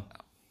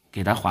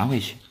给他还回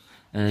去。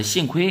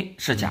幸亏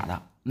是假的，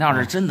那要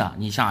是真的，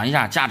你想一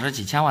下，价值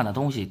几千万的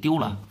东西丢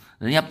了，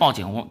人家报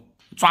警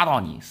抓到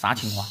你，啥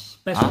情况？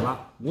别说了，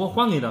我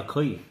还给他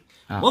可以。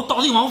我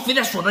到地方我非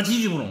得说他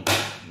几句不中。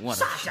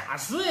啥瞎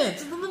事哎，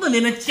这怎么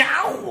那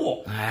假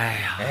货？哎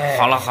呀，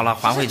好了，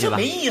还回去吧，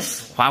没意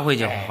思。还回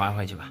去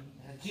吧。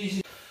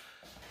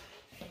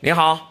你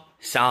好，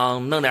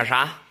想弄点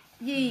啥？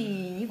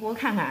你给我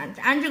看看，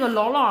俺这个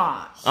姥姥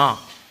啊，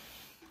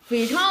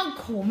非常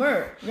抠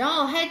门，然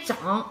后还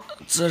脏。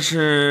这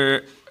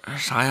是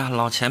啥呀？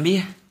老钱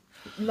币？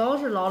老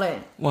是老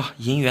嘞。哇，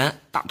银元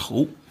大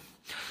头。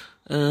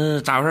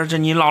咋回事？这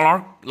你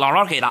姥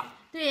姥给的？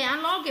对，俺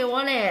姥给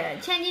我嘞。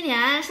前几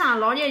天上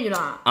姥家去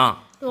了。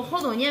都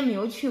好多年没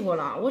有去过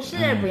了，我实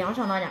在不想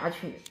上他家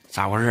去。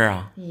咋回事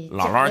啊？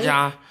姥姥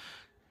家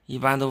一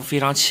般都非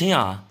常亲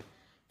啊。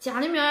家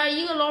里面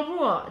一个老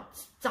婆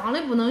脏的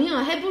不能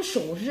行，还不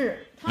收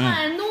拾。他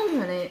们农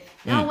村的，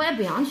然后我也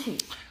不想去。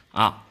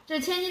这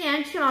前几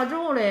天去了之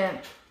后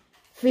嘞，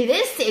非得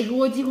塞给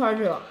我几块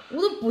这，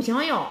我都不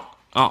想要。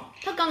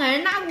他刚开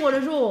始拿过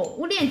的时候，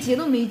我连接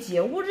都没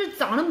接，我这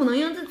脏的不能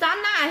行，这咋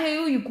拿还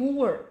有一股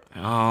味儿。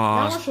然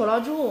后我说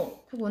了之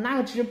后，他给我拿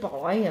个纸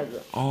包了一下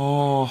子。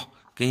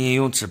给你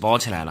用纸包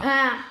起来了。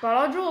包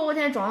了之后我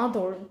才装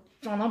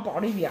到包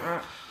里边。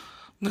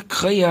那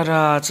可以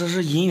啊，这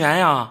是银元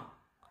呀。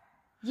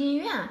银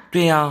元？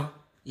对呀，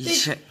以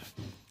前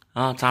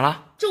咋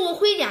了？这我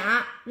回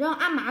家，然后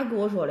俺妈跟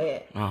我说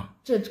嘞，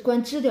这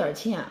管值点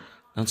钱。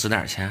能值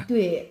点钱？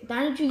对，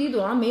但是具体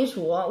多少没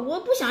说，我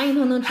不相信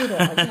他能值多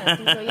少钱，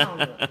就这样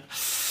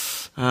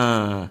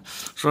子。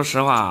说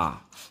实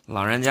话，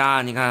老人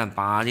家你看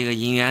把这个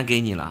银元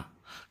给你了，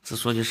这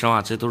说句实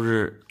话，这都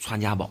是传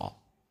家宝。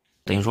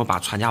等于说把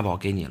传家宝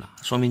给你了，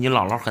说明你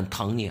姥姥很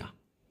疼你啊。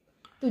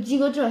都几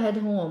个这还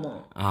疼我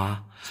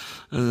吗？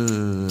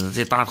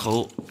这大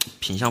头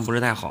品相不是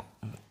太好，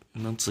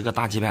能值个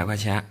大几百块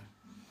钱。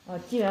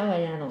几百块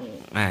钱东西。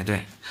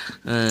对，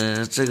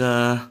这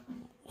个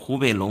湖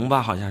北龙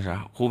吧，好像是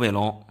湖北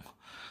龙，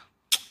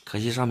可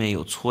惜上面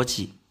有戳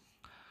记，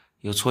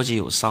有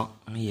伤，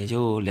也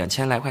就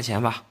2000来块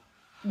钱吧。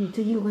你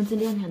这一个管值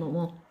2000多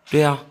吗？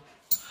对呀，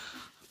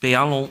北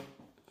洋龙。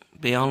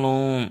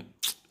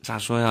咋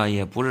说呀？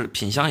也不是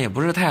品相，也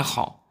不是太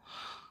好。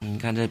你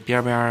看这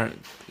边边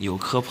有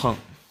磕碰，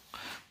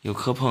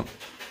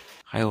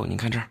还有你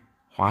看这儿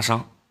划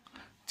伤，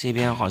这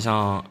边好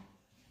像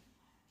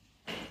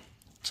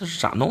这是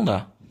咋弄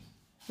的？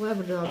我也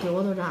不知道，对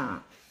我都这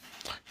样。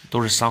都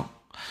是伤，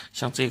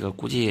像这个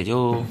估计也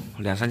就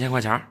2-3千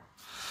块钱，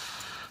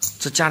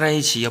这加在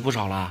一起也不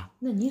少了。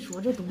那你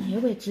说这东西也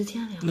怪值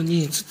钱的呀？那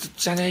你这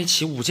加在一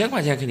起5000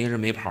块钱肯定是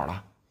没跑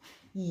了。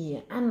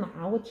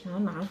我听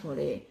俺妈说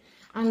的。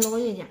俺姥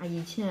爷家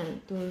以前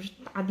都是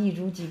大地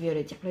主级别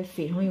的，家里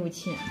非常有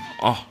钱。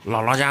姥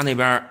姥家那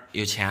边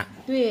有钱。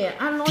对，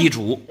俺姥地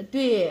主。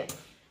对，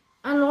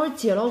俺姥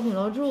结了婚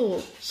了之后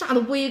啥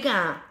都不会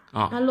干。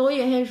俺姥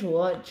爷还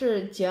说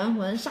这结完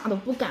婚啥都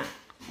不干。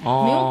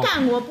没有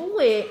干过不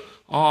会。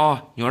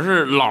你说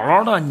是姥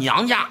姥的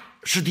娘家。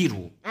是地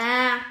主。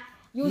哎，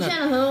有钱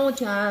的很，我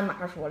听俺妈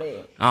说的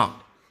啊。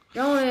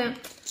然后呢，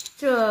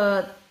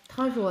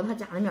他说他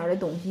家里面的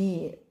东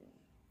西，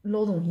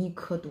老东西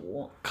可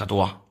多。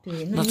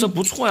对，那这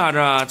不错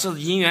呀，这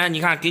银元，你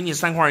看给你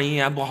3块银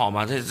元不好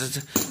吗？这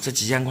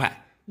几千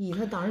块。咦，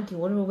他当时给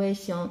我的时候我也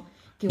想。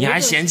你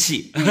还嫌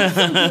弃？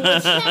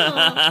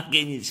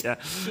给你钱，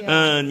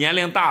年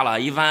龄大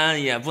了，一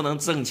般也不能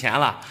挣钱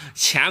了，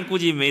钱估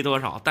计没多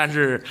少。但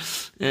是，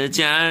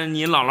既然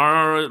你姥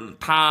姥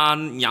她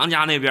娘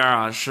家那边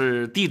啊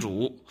是地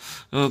主，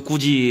估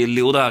计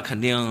留的肯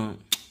定，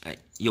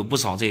有不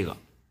少这个。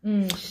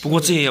不过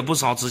这也不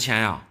少值钱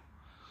呀。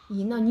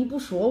咦，那你不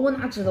说我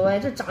哪知道哎？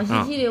这脏兮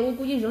兮的，我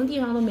估计扔地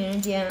上都没人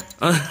捡。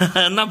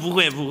那不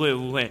会。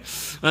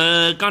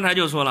刚才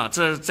就说了，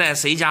这在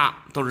谁家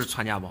都是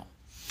传家宝。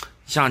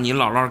像你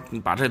姥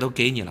姥把这都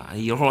给你了，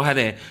以后还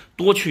得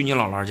多去你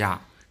姥姥家，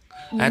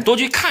多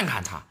去看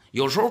看她。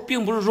有时候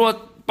并不是说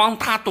帮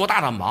她多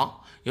大的忙，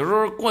有时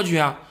候过去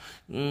啊，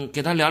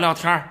给她聊聊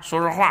天，说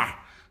说话，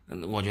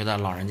我觉得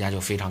老人家就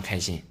非常开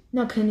心。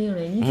那肯定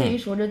嘞，你这一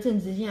说这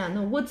真值钱，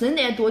那我真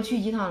得多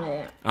去几趟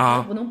嘞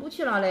啊，不能不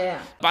去了嘞。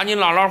把你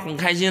姥姥哄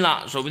开心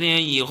了，说不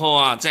定以后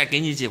啊再给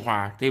你几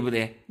块，对不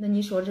对？那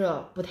你说这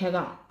不抬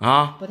杠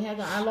啊？不抬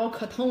杠，俺老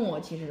可疼我，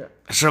其实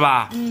是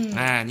吧？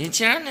你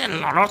既然那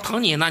姥姥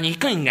疼你，那你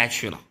更应该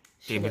去了，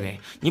对不对？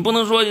你不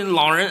能说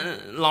老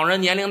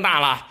人年龄大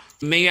了，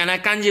没原来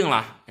干净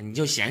了，你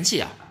就嫌弃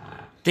啊，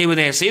对不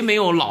对？谁没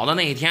有老的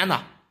那一天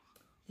呢？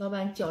老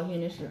板教训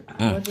的是，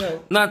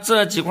那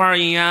这几块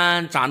银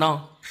元咋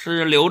弄？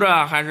是留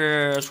着还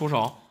是出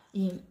手？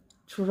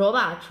出手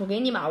吧，出给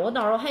你吧。我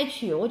到时候还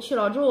去，我去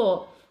了之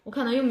后，我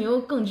看他有没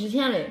有更值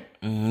钱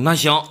的。那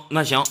行，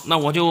那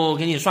我就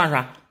给你算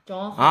算。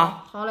中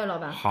啊，好嘞，老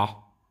板。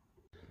好。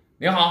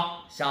你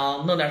好，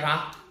想弄点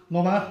啥？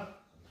老板，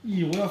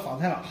我要发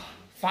财了。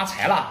发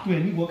财了？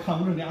对，你给我看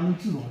我这俩能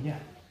值多少钱？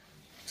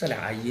这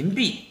俩银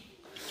币、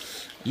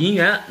银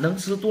元能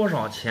值多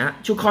少钱？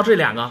就靠这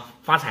2个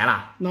发财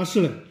了？那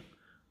是嘞。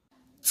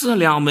这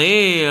2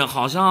枚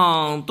好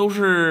像都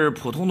是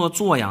普通的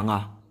做洋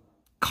啊，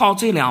靠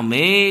这2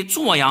枚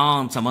做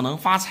洋怎么能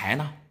发财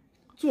呢？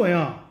做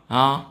洋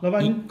啊，老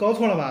板你搞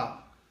错了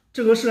吧？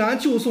这个是俺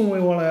舅送给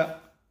我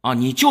的啊，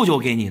你舅舅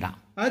给你的？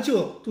俺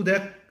舅都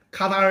在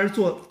卡塔尔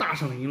做大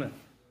生意了。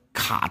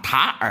卡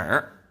塔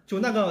尔？就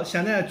那个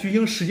现在举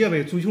行世界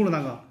杯足球的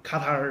那个卡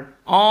塔尔。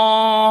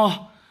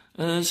哦，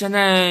现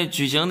在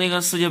举行那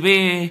个世界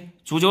杯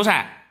足球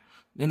赛，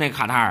那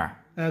卡塔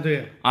尔。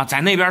对啊，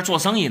在那边做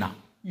生意呢。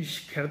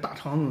开的大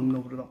厂子你都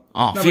不知道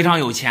啊，非常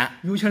有钱，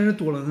有钱人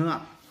多了很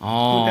啊。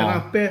哦，在那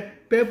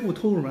摆布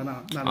头上面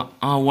那种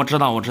啊，我知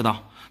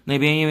道，那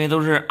边因为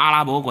都是阿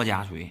拉伯国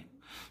家，属于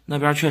那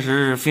边确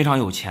实是非常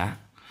有钱，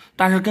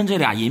但是跟这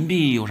俩银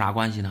币有啥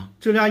关系呢？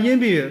这俩银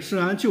币是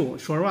俺舅，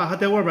说实话，他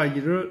在外边一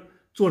直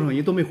做生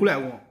意都没回来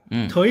过，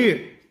特意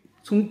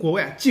从国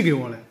外寄给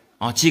我的。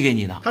哦，寄给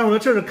你的。他说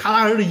这是卡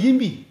塔尔的银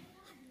币。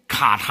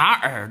卡塔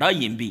尔的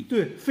银币？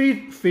对，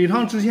非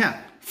常值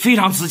钱，非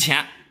常值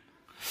钱。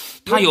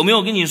他有没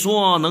有跟你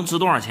说能值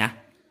多少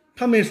钱？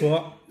他没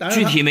说，但是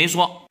具体没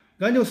说。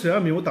俺就虽然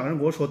没有当时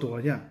跟我说多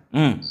少钱，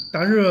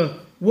但是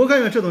我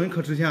感觉这东西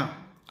可值钱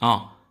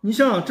啊！你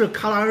想这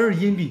卡塔尔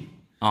银币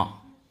啊，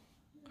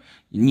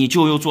你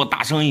舅又做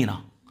大生意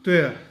呢，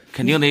对，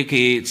肯定得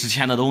给值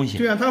钱的东西。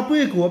对啊，他不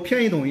会给我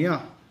便宜东西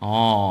啊。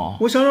哦，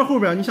我想着后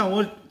边，你像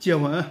我结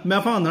婚买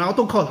房子，然后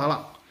都靠他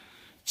了。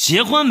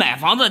结婚买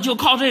房子就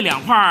靠这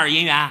2块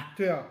银元？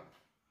对啊。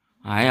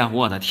哎呀，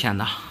我的天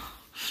哪！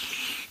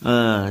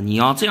你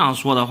要这样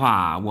说的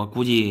话，我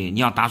估计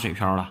你要打水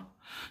漂了。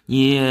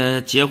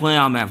你结婚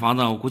呀买房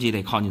子，我估计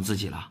得靠你自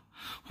己了，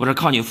或者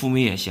靠你父母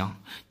也行。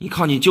你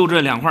靠你就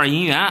这2块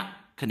银元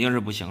肯定是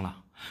不行了。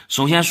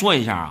首先说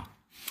一下啊，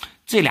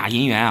这俩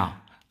银元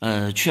啊，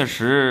确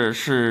实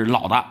是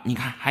老的，你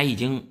看还已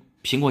经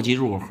苹果肌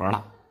入过盒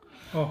了。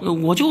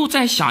我就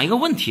在想一个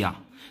问题啊，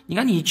你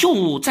看你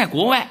就在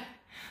国外，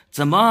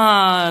怎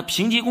么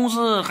评级公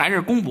司还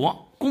是公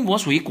博？公博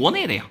属于国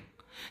内的呀。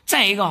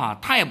再一个啊，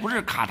它也不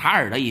是卡塔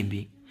尔的银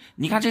币，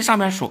你看这上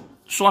面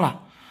说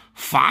了，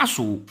法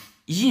属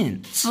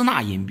印支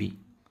那银币。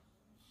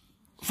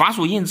法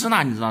属印支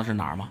那你知道是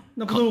哪儿吗？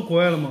那不都是国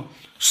外了吗？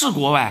是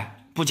国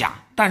外不假，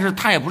但是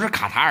它也不是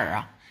卡塔尔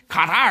啊，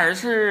卡塔尔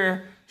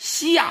是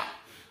西亚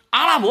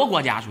阿拉伯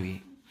国家属于。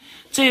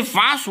这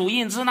法属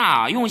印支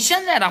那用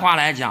现在的话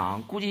来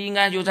讲，估计应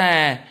该就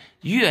在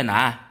越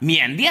南、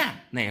缅甸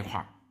那一块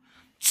儿。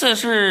这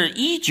是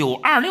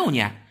1926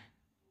年。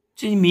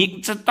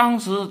这当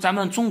时咱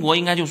们中国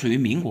应该就属于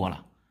民国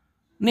了，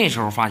那时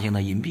候发行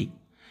的银币。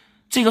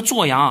这个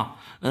做洋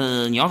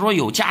你要说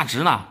有价值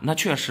呢，那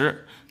确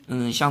实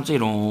像这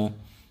种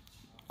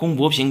公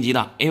博评级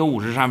的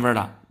AO53分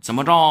的，怎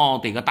么着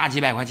得个大几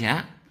百块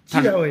钱。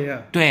几百块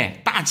钱？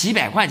对，大几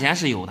百块钱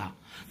是有的。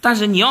但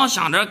是你要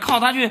想着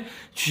靠它去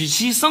娶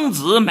妻生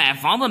子、买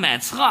房子、买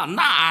车，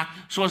那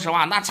说实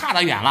话那差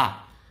得远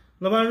了。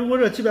老板，如果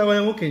这几百块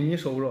钱我给你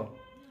收不收？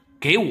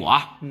给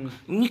我？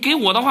你给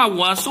我的话，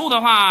我收的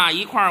话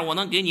一块我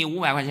能给你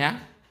500块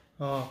钱。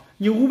啊，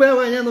你500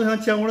块钱都想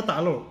捡我的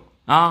大漏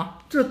啊？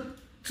这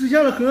值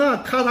钱的很啊，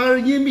咔嚓是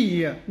银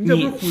币，你这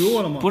不是忽悠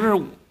我了吗？不是，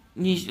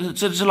你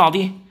这老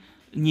弟，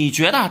你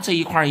觉得这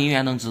一块银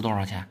元能值多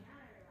少钱？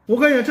我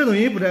感觉这东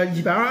西不得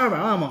100万、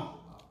200万吗？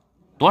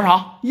多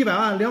少？100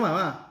万、200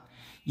万。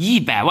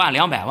100万、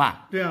200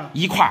万。对呀。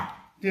一块儿。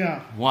对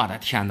呀。我的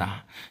天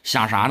哪，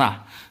想啥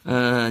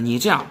呢？你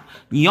这样，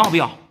你要不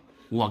要？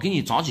我给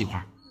你找几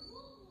块，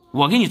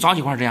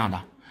这样的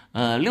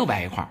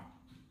，600一块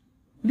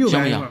，600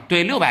行不行？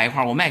对，600一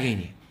块，我卖给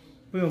你。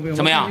不用，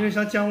怎么样？因为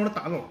想捡我的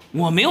大漏。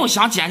我没有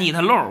想捡你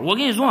的漏，我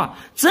跟你说，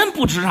真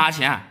不值啥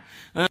钱。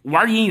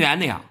玩银元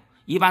的呀，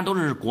一般都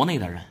是国内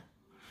的人。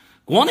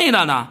国内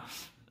的呢，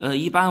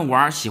一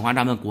般喜欢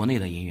咱们国内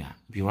的银元，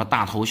比如说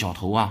大头、小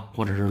头啊，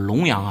或者是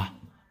龙阳啊，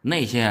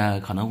那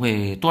些可能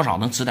会多少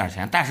能值点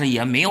钱，但是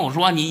也没有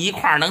说你一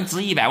块能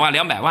值100万、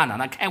200万的，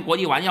那开国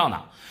际玩笑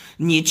呢。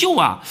你就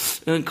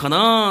可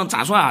能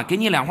咋说啊，给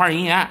你2块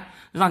银元，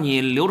让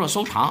你留着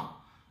收藏。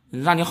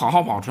让你好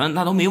好保存，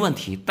那都没问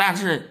题。但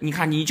是你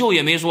看，你舅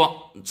也没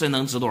说这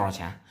能值多少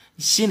钱，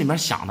心里面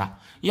想的。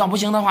要不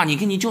行的话，你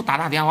给你舅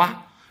打电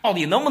话，到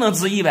底能不能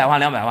值100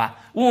万、200万？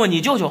问问你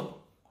舅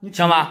舅，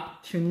行吧？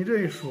听你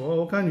这一说，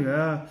我感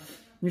觉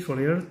你说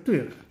的也是对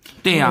的。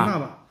对呀。那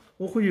吧，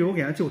我回去我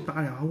给俺舅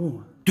打电话问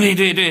问。对，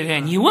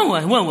你问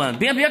问，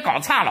别搞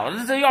差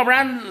了，这要不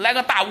然来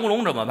个大乌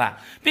龙怎么办？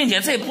并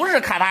且这不是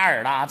卡塔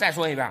尔的，再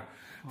说一遍，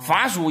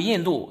法属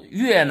印度、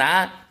越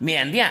南、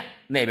缅甸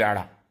那边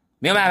的。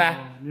明白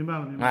没？明白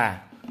了。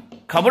哎，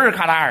可不是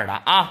卡塔尔的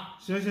啊。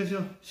行，谢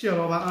谢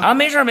老板啊。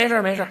没事。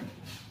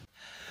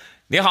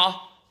你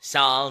好，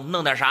想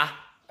弄点啥？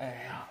哎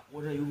呀，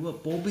我这有个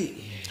宝贝。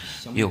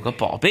有个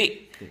宝贝。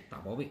对，大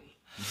宝贝。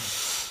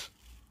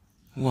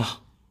哇，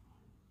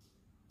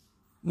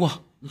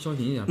你小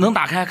心一点。能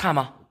打开看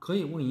吗？可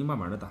以，我给你慢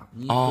慢的打。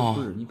你不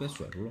是，你别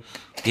摔着了。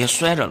别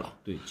摔着了。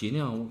对，尽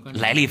量我感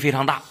觉来历非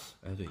常大。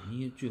哎，对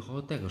你最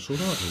好戴个手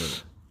套之类的。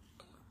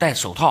戴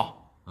手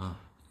套啊。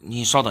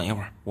你稍等一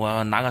会儿，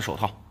我拿个手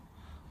套。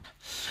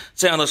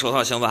这样的手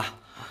套行吧？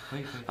可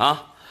以。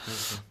啊，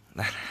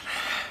来，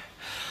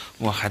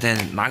我还得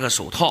拿个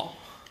手套。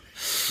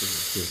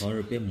最好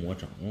是别摸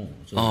脏了。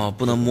哦，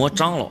不能摸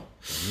脏了。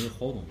因为好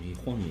东西，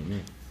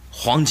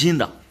黄金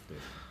的。对。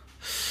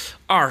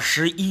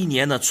21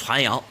年的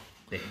传扬。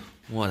对。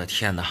我的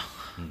天哪！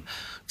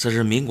这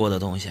是民国的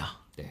东西啊。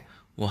对。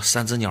哇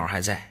，3只鸟还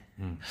在。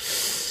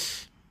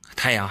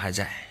太阳还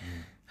在。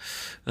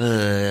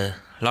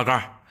老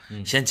高。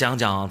先讲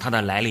讲它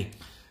的来历。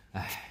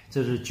哎，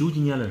这是90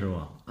几年的时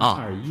候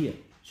二爷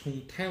从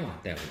台湾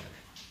带回来的。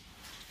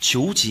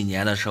90几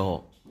年的时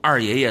候，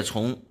二爷爷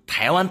从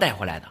台湾带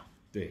回来的。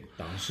对，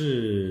当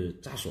时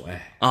咋说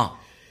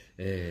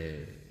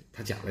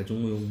他家里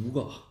总共有5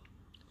个。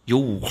有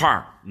5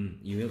块。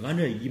因为俺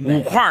这一卖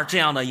5块这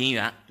样的银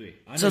元。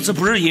对，这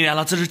不是银元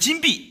了，这是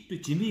金币。对，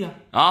金币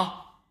啊。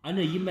俺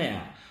这一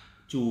卖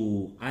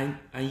就俺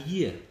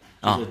爷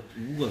这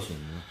5个孙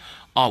子。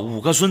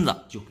5个孙子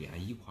就给俺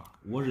1块。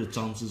我是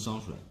长子长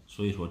孙，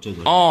所以说这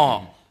个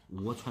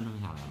我传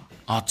承下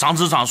来了。长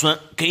子长孙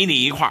给你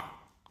1块。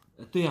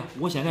对呀，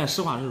我现在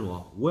实话实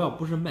说，我要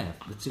不是卖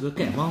这个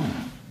盖房子，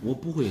我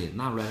不会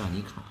拿出来让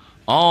你看。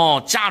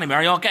家里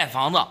面要盖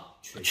房子，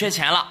缺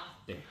钱了。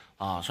对。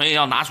所以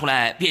要拿出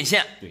来变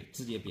现。对，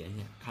直接变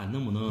现，看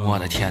能不能。我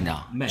的天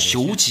哪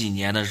！90几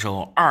年的时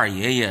候，二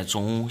爷爷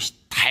从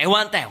台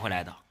湾带回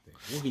来的。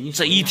我给你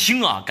这一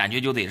听感觉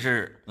就得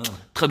是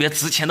特别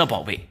值钱的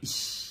宝贝。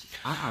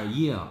俺二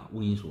爷我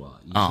跟你说，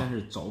以前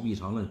是造币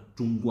厂的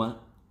总管。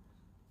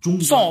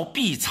造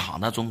币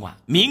厂的总管，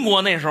民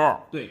国那时候。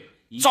对。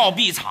造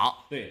币厂。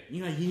对，你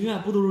看银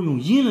元不都是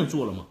用银子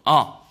做了吗？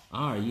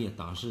俺二爷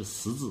当时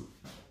私自，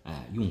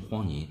用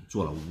黄金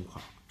做了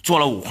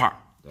5块。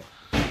对。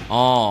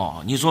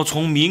你说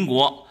从民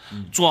国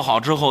做好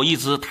之后，一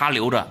直他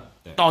留着，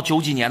到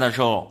90几年的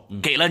时候，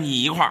给了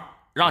你1块，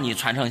让你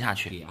传承下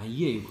去。给俺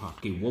爷1块，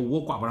给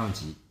我挂不上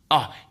机。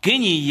给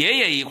你爷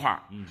爷1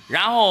块，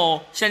然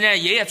后现在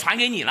爷爷传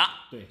给你了。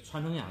对，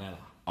传承下来了。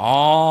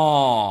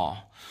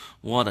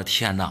我的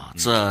天哪，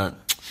这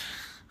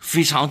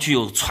非常具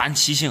有传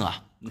奇性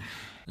啊。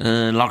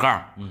老干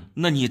儿，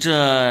那你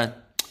这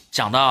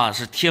讲的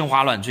是天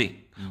花乱坠，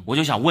我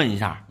就想问一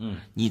下，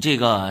你这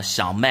个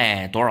想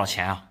卖多少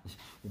钱啊？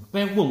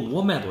别问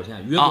我卖多少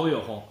钱，越多越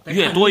好，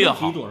越多越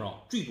好。给多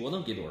少？最多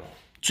能给多少？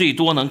最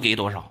多能给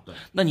多少？对，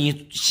那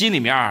你心里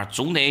面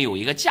总得有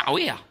一个价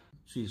位啊。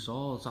最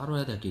少咋着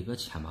也得给个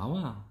1000把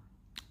万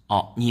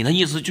啊。你的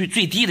意思就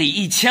最低的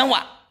1000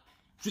万？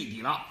最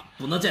低了，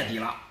不能再低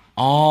了。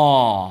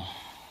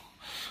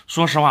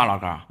说实话，老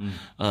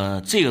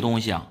哥，这个东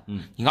西啊，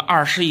你看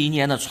21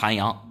年的传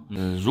扬，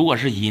如果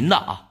是银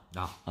的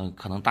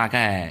可能大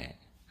概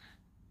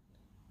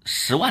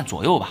10万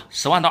左右吧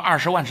，10万到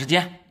20万之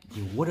间。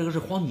我这个是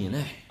黄金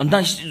嘞。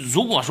那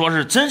如果说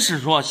是真是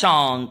说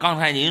像刚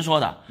才您说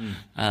的，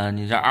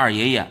你这二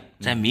爷爷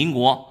在民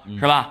国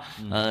是吧？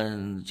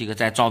这个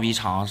在造币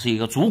厂是一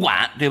个主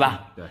管，对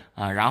吧？对。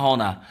然后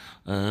呢，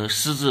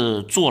私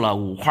自做了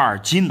5块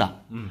金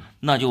的，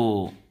那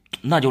就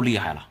那就厉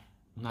害了。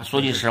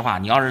说句实话，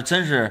你要是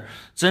真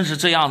是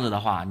这样子的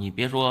话，你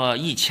别说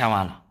1000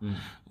万了，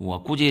我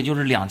估计就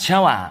是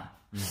2000万，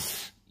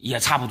也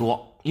差不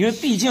多。因为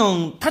毕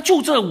竟它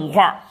就这5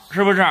块，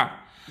是不是？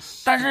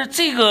但是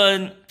这个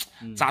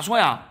咋说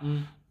呀？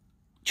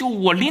就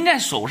我拎在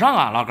手上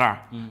啊，老哥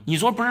儿，你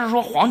说不是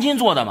说黄金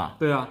做的吗？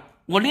对啊，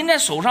我拎在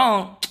手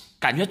上，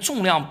感觉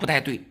重量不太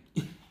对。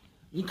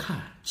你看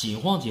金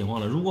黄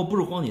的，如果不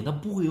是黄金，它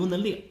不会有那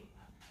亮。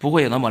不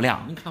会有那么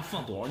亮。你看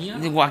放多少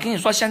年？我跟你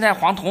说，现在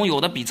黄铜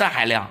有的比这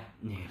还亮。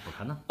不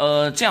可能。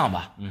这样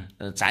吧，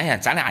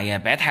咱俩也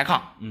别抬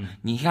杠。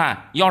你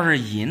看，要是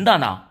银的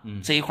呢，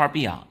这一块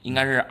币啊，应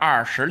该是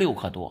26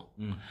克多。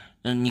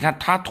你看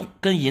它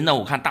跟银的，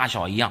我看大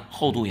小一样，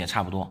厚度也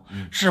差不多。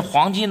是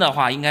黄金的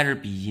话，应该是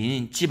比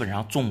银基本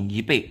上重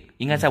1倍，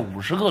应该在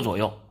50克左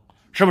右，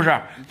是不是？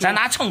咱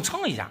拿秤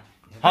称一下。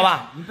好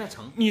吧，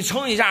你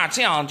称一下，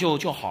这样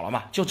就好了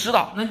嘛，就知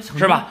道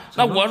是吧？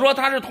那我说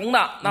它是铜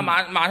的，那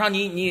马上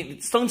你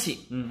生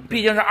气，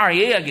毕竟是二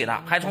爷爷给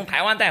的，还从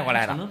台湾带回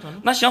来的。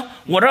那行，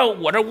我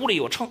这屋里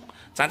有秤，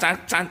咱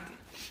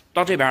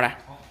到这边来，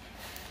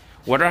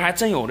我这还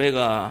真有这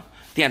个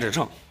电子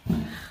秤，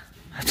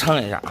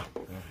称一下啊。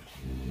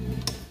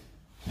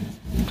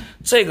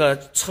这个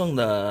秤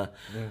的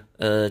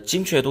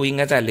精确度应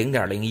该在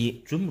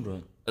0.01，准不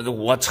准？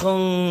我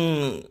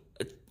称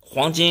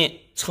黄金。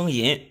称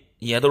银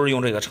也都是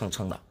用这个称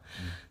的，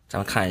咱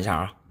们看一下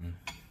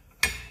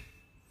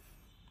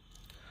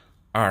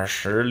啊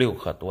，26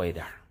克多一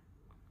点，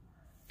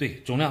对，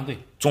重量对，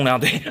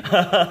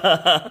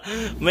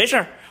没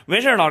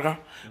事老哥，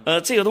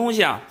这个东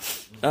西啊，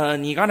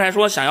你刚才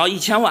说想要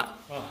1000万，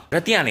这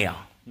店里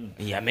啊，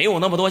也没有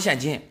那么多现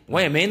金，我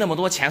也没那么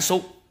多钱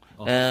收，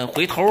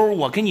回头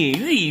我给你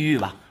预一预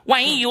吧，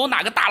万一有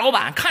哪个大老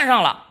板看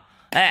上了，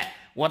哎。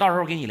我到时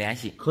候给你联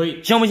系，可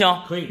以，行不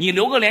行？可以，你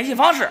留个联系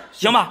方式，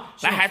行吧？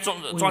来，还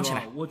装起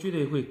来，我绝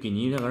对会给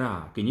你那个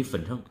啥，给你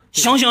分成。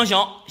行，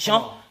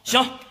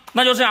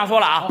那就这样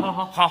说了啊。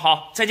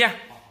好，再见。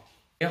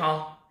你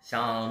好，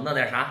想弄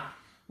点啥？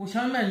我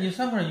想卖你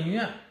3块银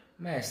元。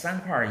卖3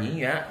块银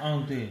元？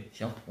对。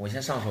行，我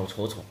先上手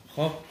瞅瞅。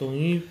好，东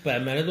西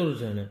买的都是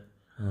真的。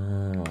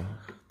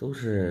都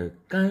是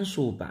甘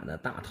肃版的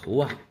大头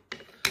啊。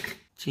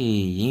这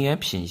银元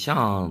品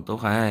相都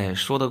还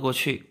说得过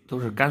去，都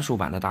是甘肃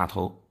版的大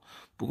头。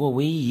不过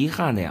唯一遗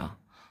憾的呀，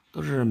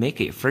都是没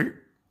给分儿。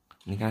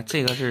你看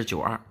这个是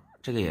92，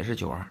这个也是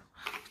92，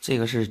这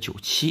个是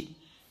97。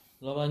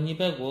老板，你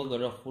别给我搁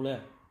这胡来，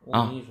我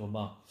跟你说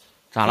吧。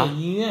咋了？这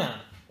银元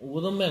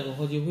我都卖过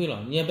好几回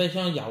了，你也别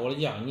想压我的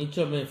价，你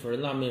这没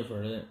分那没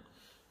分的。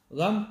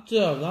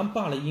俺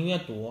爸的银元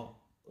多。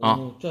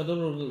这都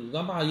是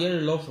俺爸也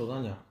是老收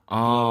藏家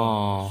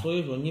所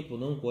以说你不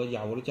能给我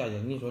压我的价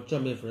钱，你说这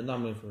没分那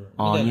没分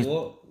你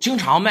经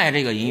常卖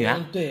这个银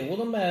元？对，我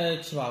都卖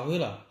7、8回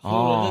了，所以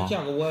说这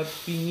价格我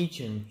比你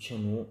清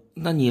楚。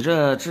那你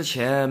这之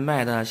前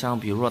卖的像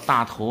比如说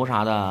大头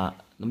啥的，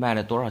卖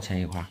了多少钱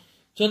一块？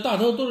这大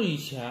头都是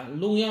1000，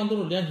龙阳都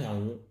是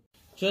2500。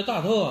这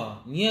大头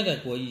啊，你也得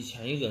给我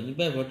1000一个，你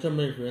别说这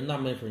没分那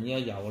没分，你要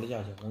压我的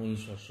价钱，我跟你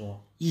说实话。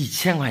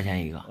1000块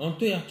钱一个？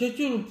对呀，这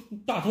就是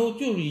大头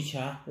就是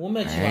1000，我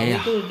卖7、8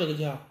回都是这个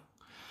价。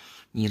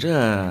你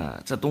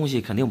这东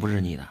西肯定不是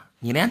你的，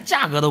你连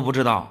价格都不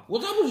知道。我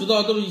咋不知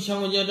道？都是1000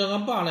块钱，这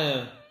俺爸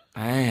嘞。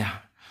哎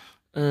呀，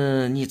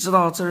你知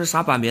道这是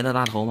啥版别的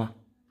大头吗？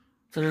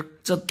这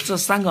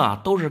3个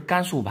啊都是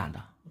甘肃版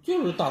的。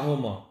就是大头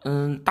嘛。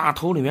大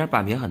头里面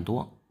版别很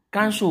多，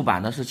甘肃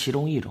版的是其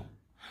中一种。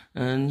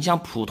你像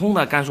普通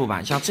的甘肃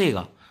版，像这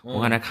个，我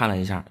刚才看了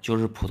一下，就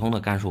是普通的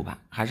甘肃版，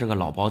还是个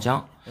老包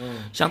浆。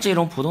像这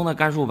种普通的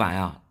甘肃版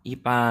呀，一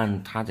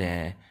般它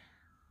在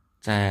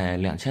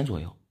2000左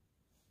右。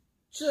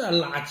这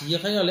垃圾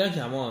还要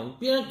2000吗？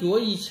别人给我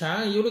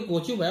1000，有的给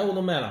我900，我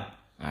都卖了。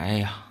哎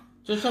呀，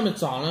这上面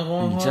脏了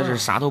慌。你这是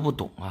啥都不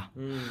懂啊。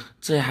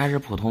这还是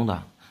普通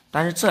的，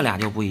但是这俩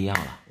就不一样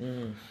了。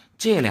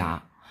这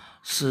俩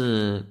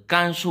是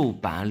甘肃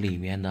版里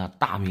面的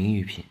大名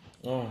玉品。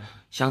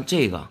像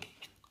这个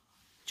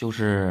就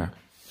是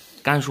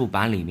甘肃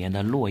版里面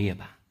的落叶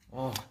版。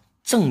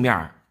正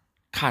面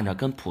看着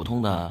跟普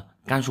通的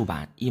甘肃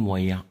版一模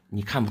一样，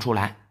你看不出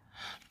来，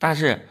但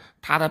是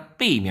它的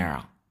背面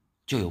啊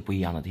就有不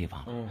一样的地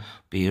方。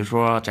比如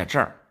说在这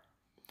儿，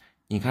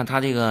你看它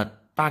这个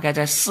大概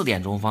在4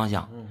点钟方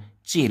向，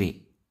这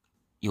里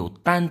有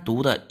单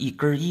独的一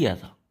根叶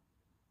子，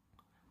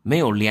没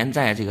有连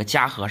在这个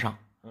夹盒上，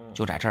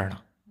就在这儿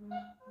呢。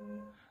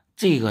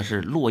这个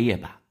是落叶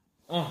版。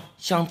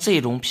像这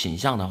种品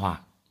相的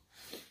话，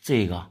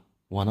这个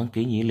我能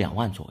给你2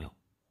万左右。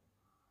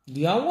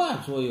2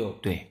万左右？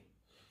对。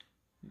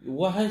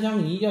我还想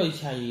跟你要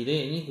1100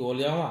的，你给我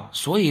2万。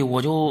所以我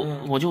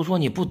就说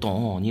你不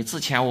懂，你之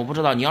前我不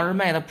知道，你要是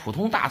卖的普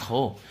通大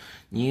头，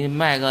你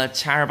卖个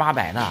1200、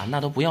800的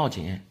那都不要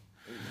紧。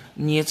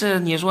你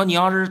说你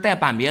要是带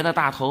版别的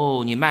大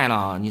头，你卖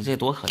了，你这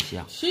多可惜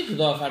啊！谁知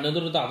道，反正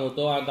都是大头，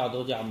都按大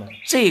头价卖。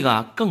这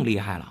个更厉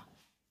害了，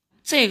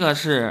这个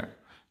是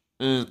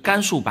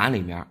甘肃版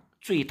里面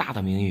最大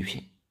的名玉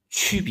品，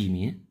曲笔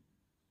铭。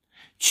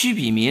曲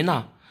笔铭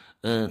呢，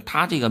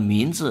它这个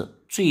铭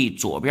字最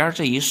左边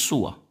这一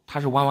竖啊，它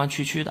是弯弯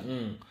曲曲的。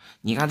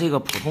你看这个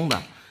普通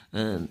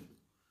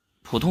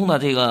的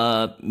这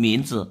个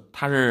铭字，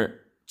它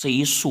是这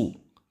一竖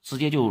直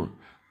接就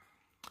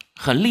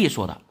很利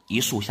索的一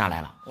竖下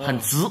来了，很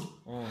直。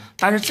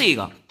但是这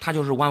个它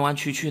就是弯弯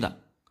曲曲的。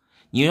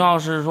你要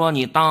是说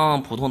你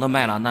当普通的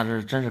卖了，那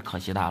是真是可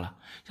惜大了。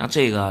像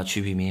这个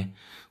曲笔铭，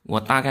我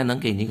大概能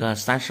给你个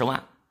30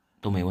万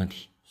都没问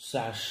题。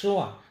30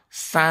万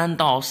？3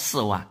到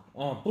4万。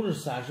不是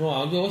30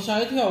万，给我吓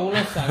一跳，我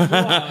说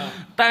30万。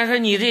但是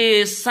你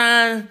这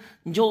3，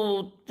你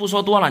就不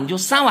说多了，你就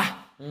3万。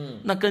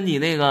那跟你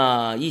那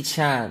个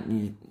1000，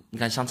你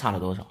看相差了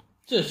多少？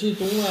这谁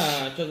懂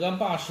啊？这俺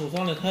爸收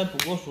藏的，他也不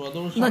跟我说，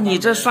都是。那你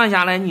这算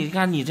下来，你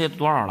看你这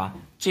多少了？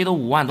这都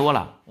5万多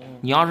了。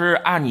你要是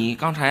按你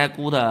刚才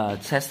估的，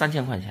才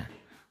3000块钱，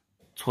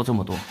错这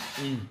么多。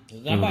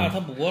俺爸他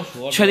不跟我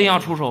说。确定要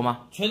出手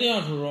吗？确定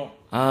要出手。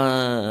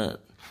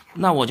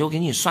那我就给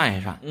你算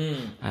一算。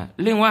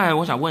另外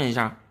我想问一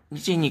下，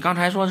你刚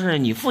才说是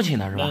你父亲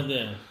的是吧？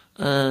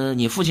对。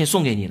你父亲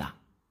送给你的？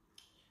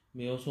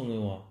没有送给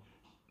我。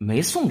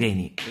没送给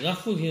你？俺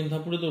父亲他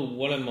不是都是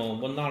我的吗？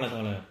我拿了他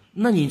的。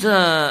那你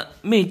这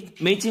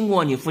没经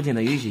过你父亲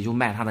的允许就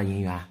卖他的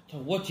银元？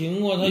我经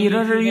过他。你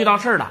这是遇到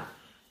事儿了，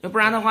要不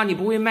然的话你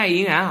不会卖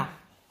银元啊。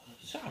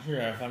啥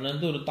事？反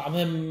正都是打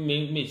牌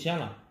没钱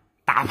了。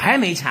打牌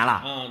没钱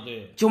了？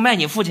对。就卖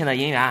你父亲的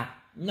银元？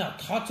那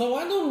他早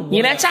晚都是我的。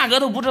你连价格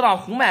都不知道，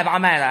胡卖八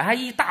卖的，还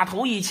一大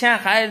头1000，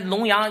还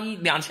龙阳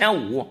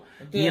2500，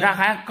你这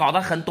还搞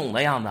得很懂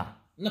的样子。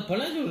那本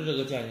来就是这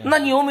个价钱。那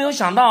你有没有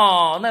想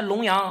到，那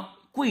龙阳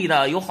贵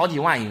的有好几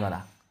万一个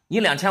的，你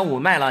2500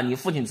卖了，你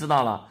父亲知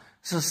道了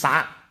是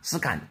啥？是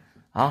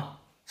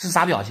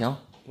啥表情？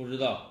不知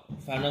道，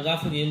反正俺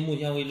父亲目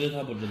前为止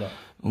他不知道。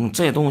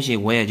这东西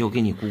我也就给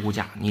你估估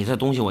价，你这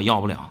东西我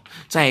要不了。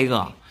再一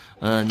个，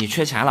你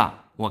缺钱了，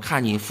我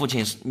看你父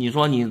亲，你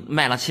说你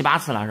卖了7、8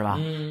次了是吧？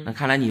那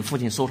看来你父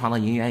亲收藏的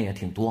银元也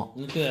挺多。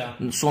对啊。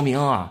说明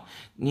啊，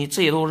你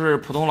这都是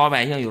普通老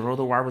百姓有时候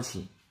都玩不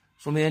起。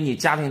说明你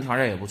家庭条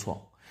件也不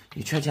错，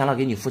你缺钱了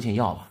给你父亲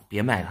要吧，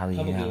别卖他的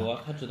银元。他不给我，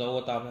他知道我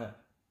打牌。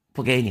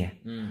不给你？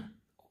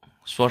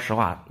说实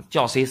话，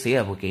叫谁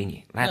也不给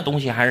你。来，东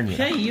西还是你的。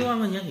便宜1万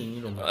块钱给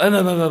你中吗？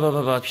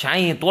不，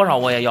便宜多少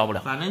我也要不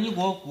了。反正你给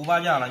我估把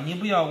价了，你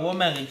不要我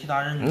卖给其他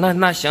人。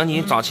那行，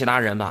你找其他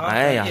人吧。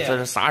哎呀，这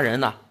是啥人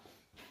呢？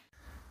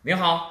您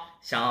好，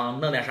想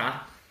弄点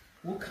啥？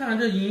我看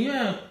这银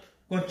元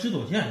管值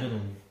多少钱？这东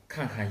西。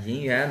看看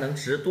银元能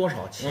值多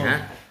少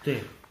钱？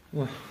对。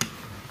哇。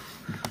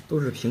都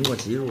是苹果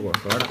级入果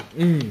盒的。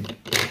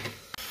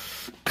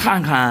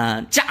看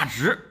看价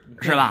值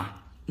是吧？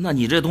那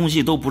你这东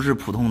西都不是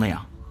普通的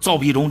呀，造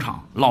币种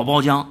厂老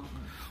包浆。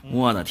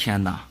我的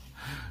天哪，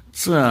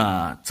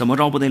这怎么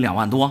着不得2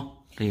万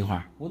多这一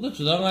块？我都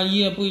知道俺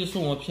爷爷不会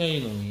送我便宜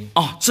东西。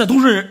这都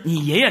是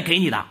你爷爷给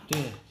你的。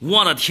对。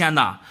我的天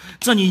哪，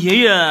这你爷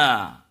爷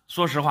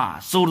说实话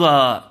收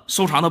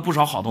藏的不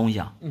少好东西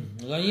啊。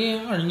俺爷爷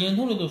20年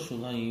头的都收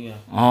藏银元。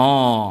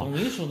东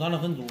西收藏了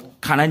很多。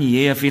看来你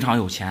爷爷非常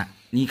有钱。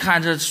你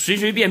看这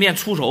随便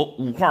出手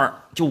5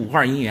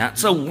块银元，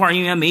这5块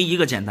银元没一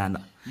个简单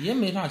的。也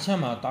没啥钱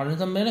嘛，当时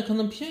他买的可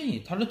能便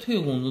宜，他这退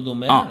休工资都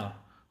买了。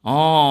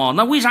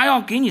那为啥要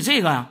给你这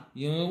个呀？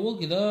因为我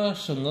给他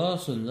生个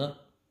孙子。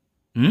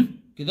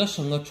给他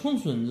生个重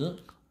孙子。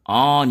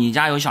你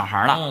家有小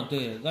孩了？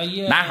对，俺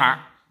爷男孩。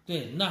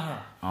对，男孩。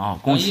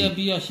恭喜。俺爷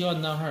比较喜欢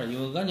男孩，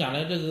因为俺家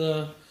的这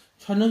个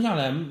传承下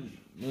来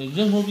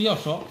人口比较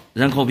少。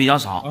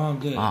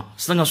对。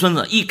生个孙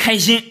子一开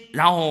心，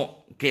然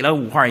后给了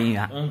5块银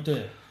元。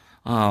对。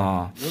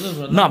我就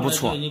说那不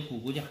错，你估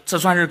估价。这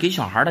算是给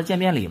小孩的见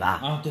面礼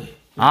吧？对。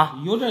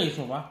有这一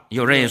说吧？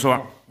有这一说。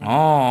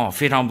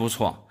非常不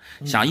错。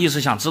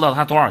想知道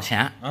他多少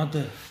钱？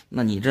对。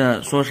那你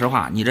这说实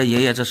话，你这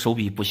爷爷这手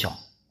笔不小。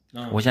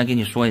我先跟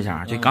你说一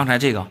下，就刚才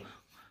这个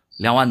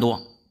2万多，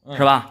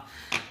是吧？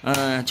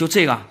就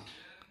这个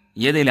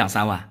也得2、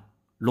3万，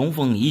龙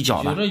凤一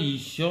角的。就这一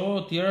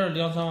小点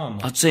2、3万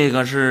吧。这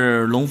个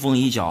是龙凤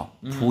一角，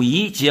溥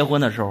仪结婚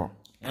的时候，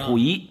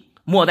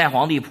末代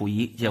皇帝溥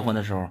仪结婚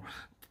的时候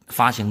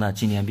发行的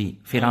纪念币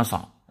非常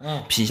少，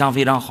品相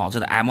非常好，这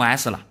得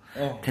MS 了，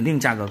肯定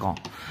价格高。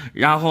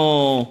然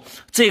后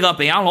这个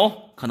北洋楼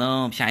可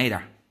能便宜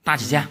点，大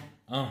几千，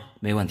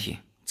没问题，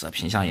这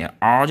品相也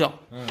嗷嗷叫。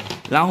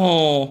然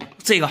后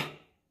这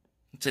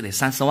得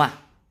3、4万。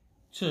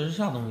这是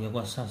啥东西？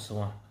管3、4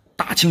万？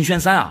大清宣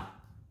3啊，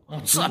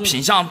这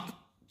品相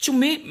就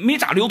没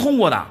咋流通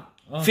过的，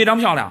非常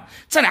漂亮。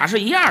这俩是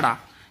一样的。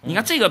你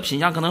看这个品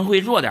相可能会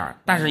弱点，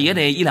但是也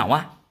得1、2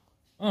万。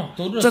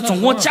这总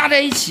共加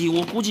在一起，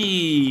我估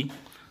计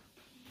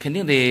肯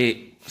定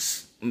得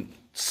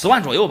10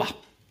万左右吧。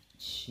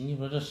你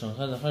说这生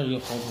孩子还是有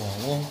好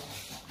处。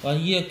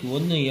俺爷给我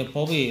那些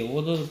宝贝，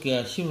我都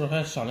跟媳妇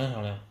还商量。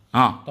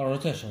到时候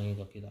再生一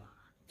个给他。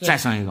再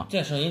生一个。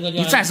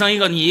你再生一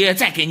个，你爷爷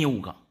再给你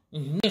5个。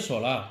你说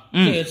了，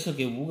这一次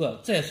给5个，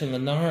再生个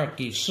男孩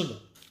给10个。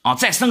啊，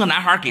再生个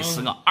男孩给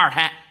10个，2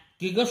胎。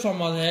给个双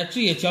胞胎直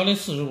接奖励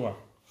40块，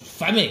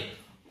翻倍。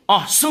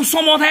哦，生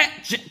双胞胎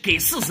给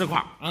40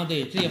块。啊，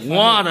对，直接翻倍。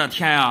我的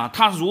天呀，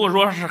他如果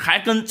说是还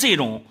跟这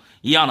种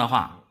一样的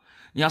话，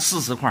你像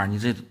40块，你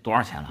这多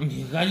少钱了？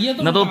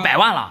那都100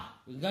万了。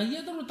俺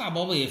爷都是大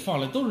宝贝，放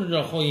的都是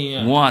这好姻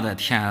缘。我的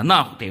天，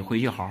那得回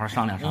去好好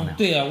商量商量。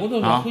对呀，我都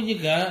说回去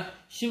给俺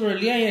媳妇儿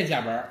连夜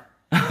加班。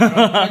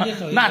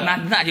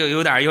那就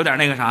有点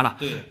那个啥了。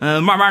对，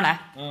慢慢来，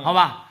好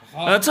吧？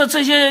好。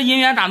这些银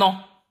元咋弄？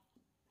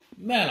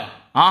卖了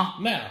啊？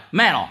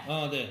卖了。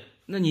啊，对。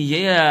那你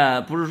爷爷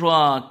不是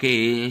说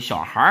给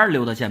小孩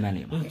留的见面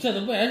礼吗？这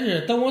都不碍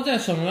事，等我再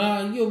生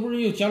了，又不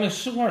是又奖励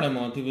10块了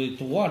吗？对不对？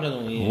多这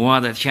东西。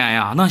我的天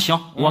呀，那行，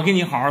我给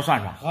你好好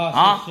算算。好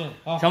啊，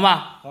好，行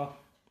吧。好。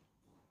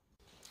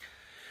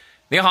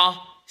你好，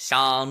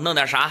想弄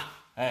点啥？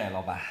哎，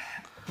老板，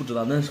不知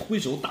道恁回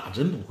收大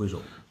针不回收？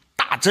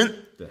大针？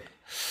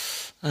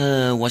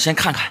对。我先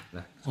看看。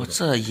来，我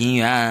这银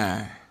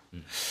元，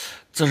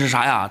这是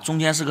啥呀？中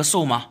间是个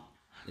寿吗？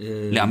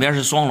两边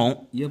是双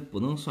龙，也不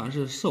能算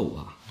是寿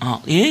啊。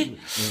啊，诶，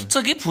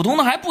这跟普通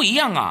的还不一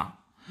样啊。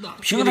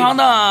平常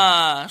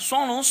的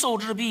双龙寿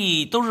制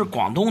币都是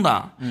广东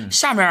的，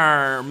下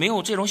面没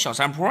有这种小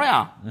山坡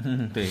呀。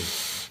对。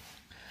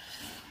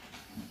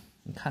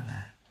你看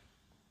看，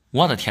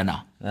我的天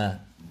哪！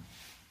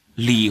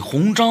李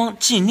鸿章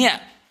纪念。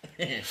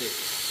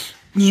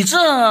你这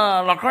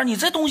老哥，你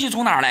这东西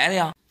从哪儿来的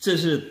呀？这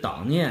是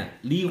当年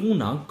李鸿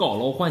章告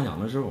老还乡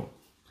的时候。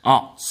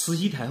慈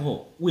禧太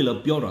后为了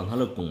表彰他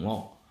的功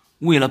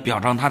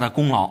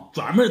劳，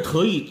专门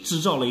特意制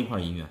造了一块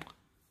银元，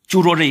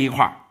就说这一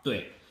块。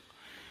对，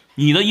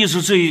你的意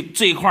思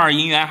这一块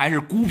银元还是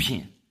孤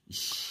品？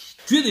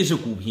绝对是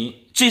孤品。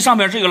这上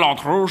面这个老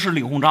头是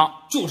李鸿章，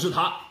就是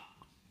他，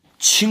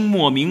清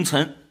末名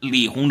臣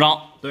李鸿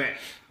章。对，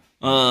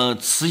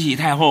慈禧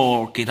太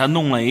后给他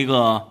弄了一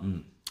个，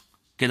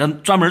给他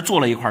专门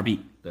做了一块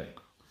币。对，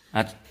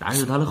但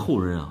是他的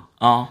后人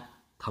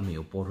他没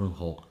有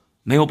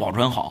保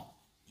存好，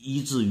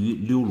以至于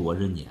流落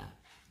人间，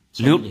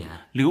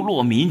流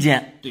落民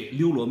间。对，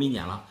流落民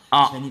间了。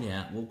前几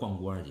天我逛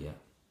古玩街，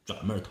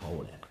专门淘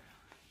回来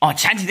的。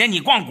前几天你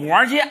逛古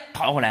玩街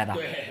淘回来的？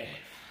对。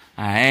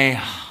哎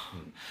呀，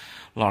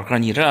老哥，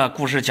你这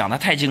故事讲的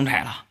太精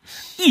彩了，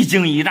一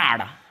惊一乍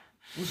的。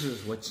不是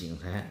说精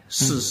彩，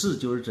事实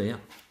就是这样。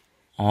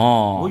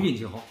我运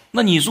气好。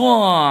那你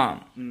说，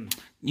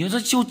你说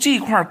就这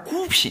块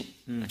孤品，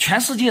全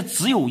世界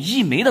只有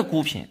1枚的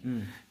孤品，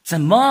怎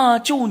么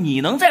就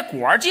你能在古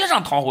玩街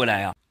上淘回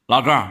来呀？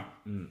老哥，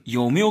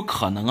有没有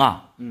可能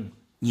啊？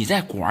你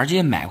在古玩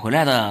街买回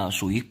来的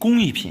属于工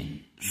艺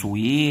品，属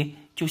于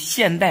就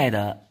现代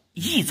的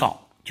臆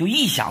造，就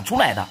臆想出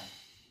来的？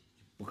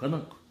不可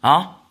能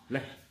啊！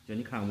来，叫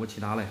你看我其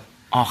他的。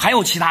还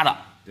有其他的？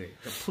对，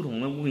这普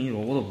通的我跟你说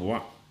我都不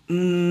玩。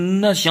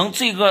那行，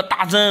这个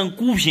大针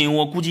孤品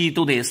我估计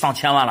都得上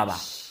千万了吧？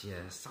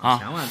上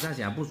千万咱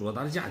先不说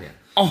它的价钱。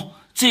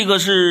这个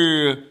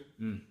是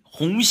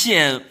红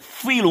线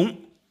飞龙，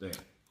对，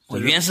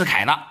袁世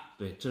凯的。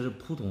对，这是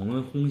普通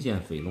的红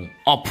线飞龙。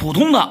普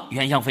通的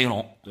原相飞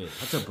龙。对，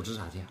它这不值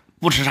啥钱。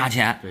不值啥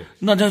钱。对，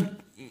那这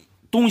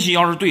东西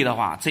要是对的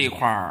话，这一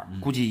块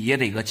估计也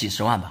得个几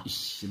十万吧。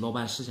老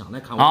板识相，来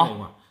看我这一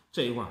块，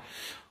这一块。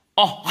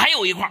还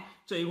有一块，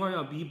这一块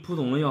要比普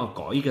通的要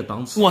高一个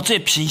档次。这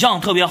品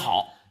相特别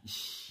好，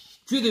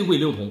绝对未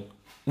流通。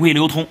未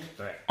流通。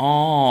对。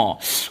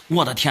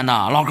我的天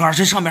哪，老哥，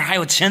这上面还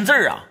有签字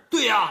啊！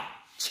对呀，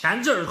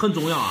签字很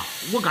重要啊。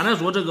我刚才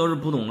说这个是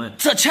普通的，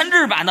这签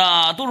字版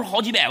的都是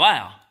好几百万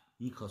啊。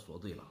你可说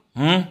对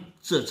了。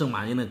这正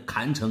版的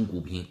堪称孤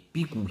品，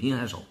比孤品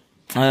还少。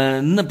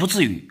那不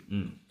至于。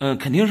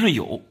肯定是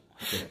有。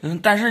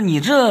但是你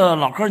这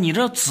老哥，你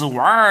这只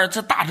玩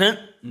这大针，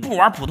不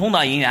玩普通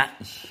的银元。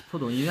普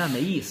通银元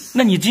没意思。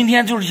那你今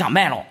天就是想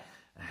卖了？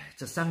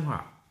这3块，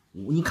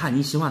你看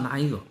你喜欢哪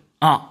一个？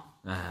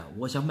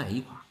我想卖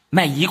1块。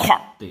卖1块？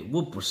对，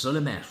我不舍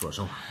得卖，说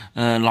实话。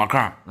老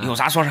哥，有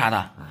啥说啥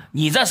的。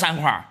你这3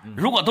块，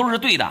如果都是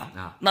对的，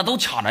那都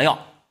抢着要，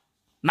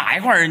哪一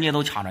块人家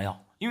都抢着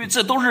要，因为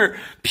这都是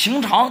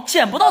平常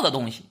见不到的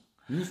东西。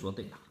你说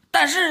对了。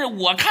但是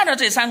我看着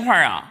这3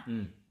块啊，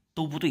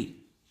都不对，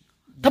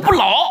它不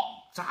老。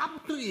咋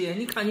不对呀？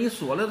你看你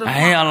说了的。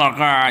哎呀，老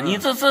哥，你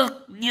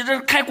这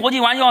开国际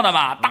玩笑的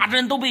吧？大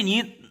针都被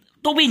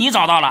你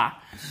找到了，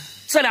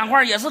这2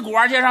块也是古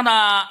玩街上的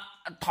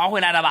淘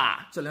回来的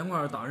吧？这2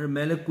块当时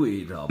买的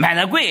贵，知道吧？买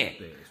的贵。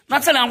对。那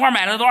这2块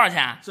买了多少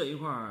钱？这一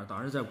块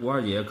当时在古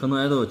玩街可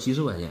能也都有几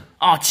十块钱。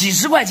几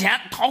十块钱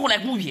淘回来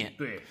孤品。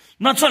对。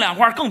那这2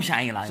块更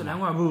便宜了。这2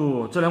块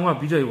不，这2块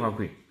比这一块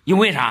贵。因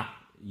为啥？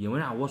因为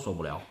啥我说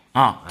不了。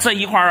这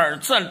一块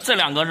这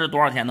2个是多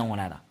少钱弄回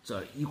来的？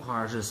这一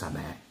块是300。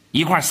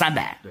一块300。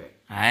对。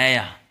哎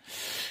呀，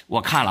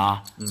我看了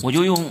啊，我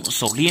就用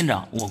手拎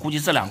着，我估计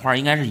这2块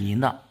应该是银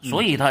的，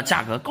所以它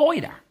价格高一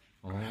点。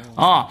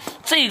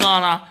这个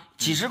呢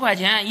几十块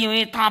钱，因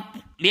为它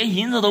连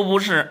银子都不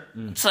是，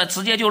这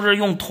直接就是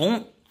用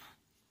铜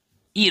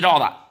臆造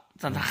的，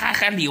这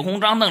还李鸿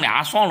章弄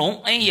俩双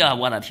龙，哎呀，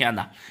我的天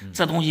哪，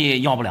这东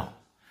西要不了，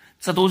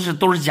这都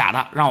是假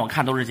的，让我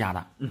看都是假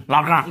的。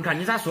老哥，你看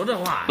你咋说这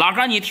话？老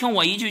哥，你听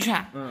我一句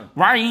劝，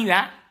玩银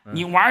元，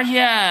你玩一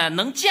些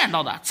能见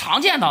到的、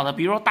常见到的，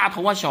比如说大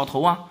头啊、小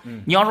头啊，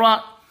你要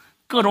说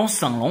各种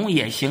省龙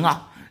也行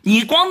啊。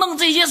你光弄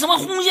这些什么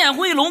红线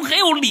灰龙，还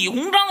有李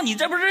鸿章，你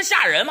这不是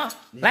吓人吗？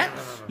来，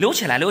留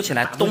起来，留起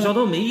来。小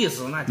头没意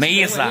思，那没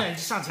意思啊，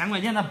上千块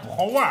钱那不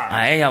好玩。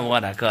哎呀，我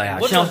的哥呀！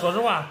我这说实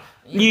话，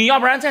你要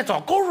不然再找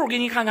高手给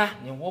你看看。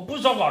我不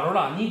找高手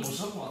了，你不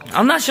识货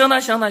啊？那行，那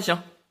行，那行。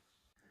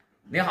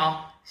你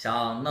好，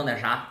想弄点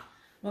啥？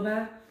老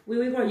板，我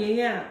有一块银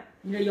元，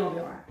你这要不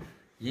要啊？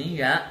银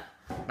元，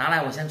拿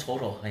来我先瞅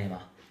瞅，可以吗？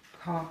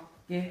好，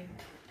给。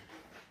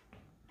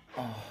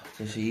哦，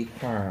这是一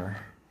块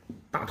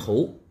大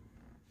头，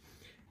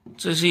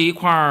这是一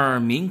块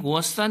民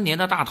国3年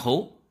的大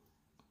头，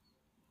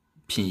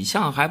品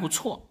相还不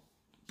错，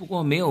不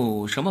过没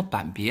有什么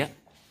板别。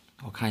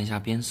我看一下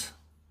边齿，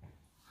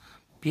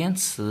边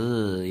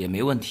齿也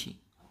没问题，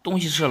东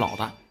西是老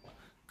的，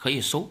可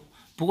以收。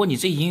不过你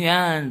这银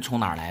元从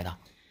哪儿来的？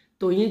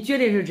东西绝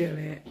对是真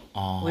的。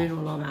哦，我跟你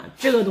说，老板，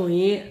这个东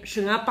西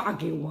是俺爸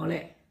给我的。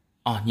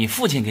哦，你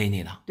父亲给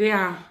你的？对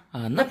呀。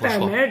那不错。摆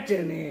卖是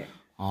真的。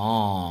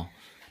哦，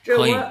这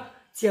我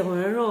结婚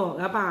的时候，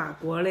俺爸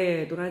给我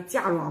的都是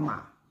嫁妆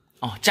嘛。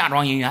哦，嫁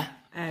妆银元，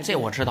哎，这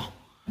我知道，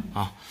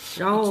啊。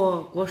然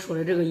后给我说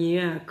的这个银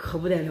元可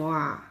不得了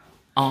啊！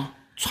啊，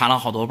传了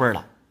好多辈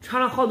了。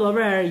传了好多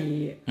辈而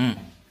已。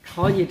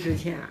超级值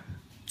钱。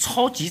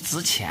超级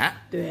值钱。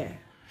对，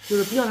就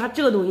是比较它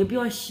这个东西比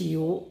较稀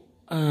有。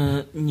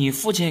你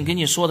父亲给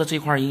你说的这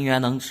块银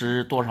元能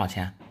值多少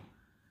钱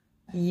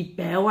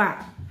？100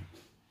万。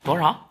多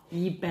少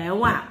？100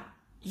万。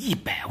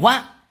100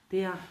万？对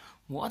呀。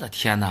我的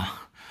天哪，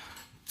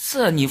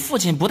这你父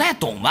亲不太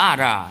懂吧？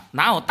这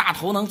哪有大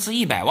头能值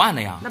100万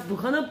的呀？那不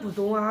可能不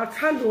懂啊！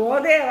传多少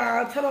代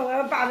了，传到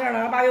俺爸这儿了，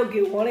俺爸又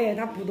给我嘞，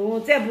他不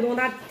懂，再不懂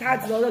他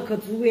知道这可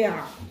珍贵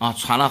啊！啊，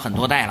传了很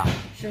多代了。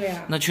是的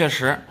呀。那确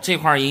实，这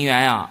块银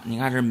元呀，你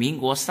看是民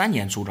国3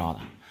年铸造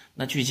的，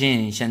那距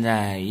今现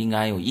在应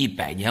该有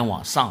100年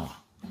往上了。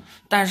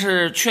但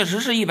是确实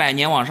是100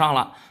年往上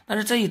了，但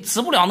是这也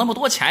值不了那么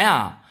多钱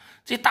呀。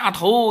这大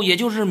头也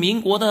就是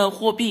民国的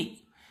货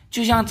币，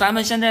就像咱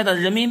们现在的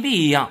人民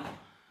币一样，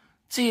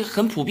这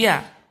很普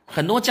遍，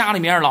很多家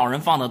里面老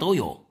人放的都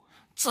有，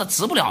这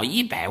值不了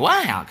100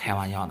万呀，开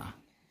玩笑呢。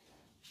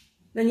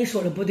那你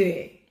说的不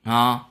对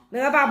啊，那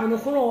俺爸不能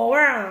哄着我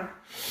玩啊。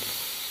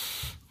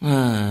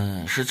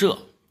是这，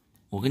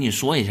我跟你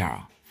说一下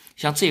啊，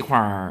像这块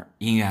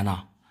银元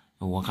呢，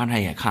我刚才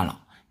也看了，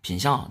品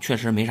相确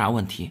实没啥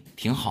问题，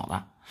挺好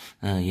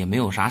的，也没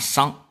有啥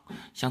伤。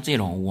像这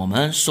种我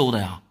们收的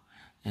呀，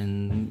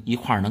一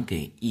块能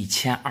给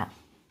1200。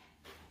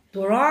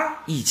多少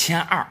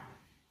？1200。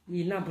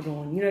你那不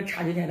中，你这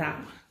差距太大。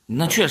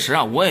那确实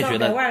啊，我也觉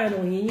得。上100万的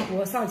东西，你给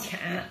我上1000，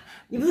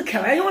你不是开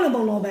玩笑的吗，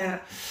老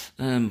板？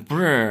不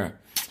是，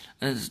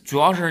主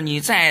要是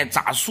你再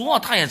咋说，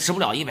它也值不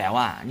了100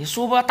万。你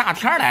说不大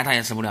天来，它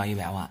也值不了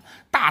100万。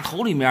大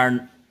头里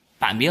面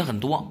板别很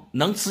多，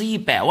能值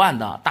100万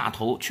的大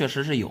头确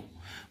实是有。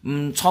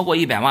超过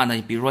100万的，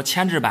比如说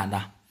铅制版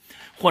的，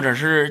或者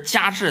是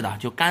加制的，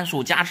就甘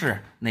肃加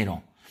制那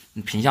种，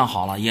品相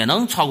好了也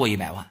能超过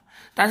100万。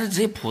但是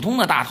这些普通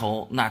的大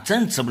头，那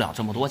真值不了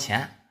这么多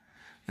钱。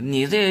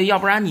你这要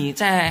不然你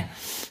再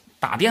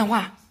打电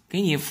话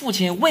给你父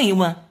亲问一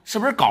问，是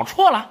不是搞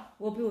错了？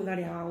我不用打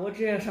电话，我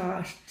直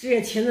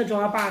接亲自找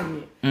俺爸去。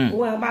我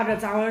问俺爸这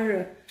咋回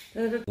事？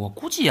我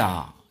估计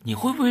啊，你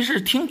会不会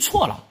是听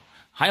错了？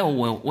还有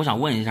我想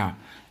问一下，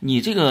你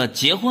这个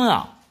结婚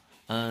啊，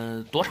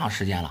多长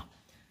时间了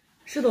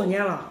？10多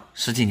年了。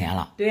10几年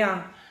了。对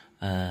呀。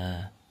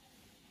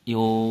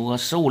有个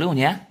15、16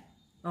年。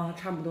啊，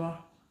差不多。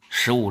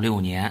15、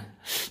16年，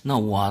那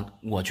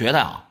我觉得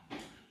啊，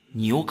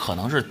你有可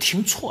能是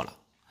听错了。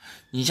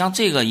你像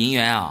这个银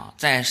元啊，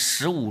在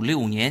15、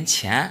16年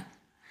前，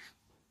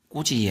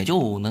估计也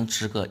就能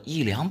值个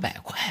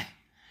100-200块。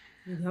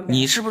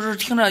你是不是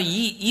听着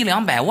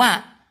100-200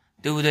万，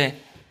对不对？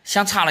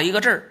相差了一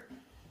个字儿，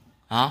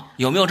啊，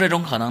有没有这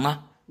种可能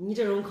呢？你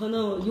这种可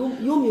能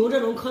有没有这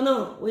种可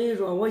能？我跟你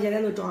说，我现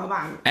在都找俺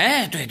爸。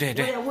哎，对，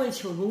我也问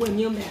清楚，问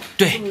明白，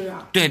对，是不是？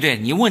对，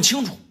你问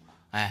清楚。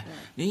哎，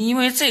因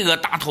为这个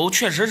大头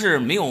确实是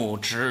没有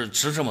值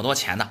这么多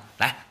钱的。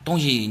来，东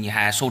西你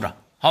还收着，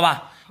好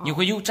吧？好，你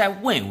回去再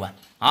问一问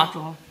啊。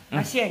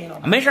谢谢你了。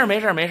没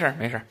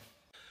事。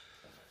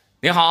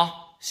你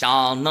好，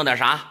想弄点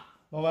啥？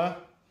老板，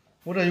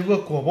我这有个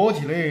国宝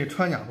级的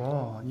传家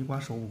宝，你管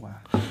收不管？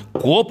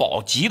国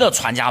宝级的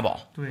传家宝？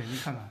对，你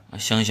看看。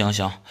行，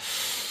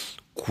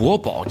国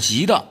宝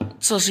级的，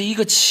这是一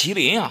个麒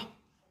麟啊。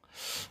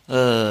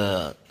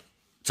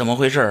怎么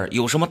回事？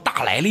有什么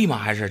大来历吗？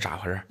还是咋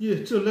回事？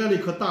咦，这来历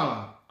可大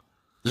了。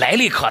来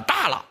历可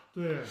大了。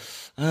对。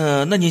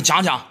那你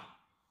讲讲。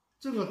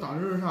这个当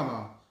时是啥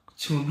吧？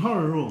清朝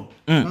的时候，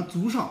俺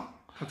祖上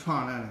他传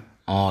下来的。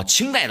哦，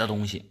清代的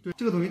东西。对，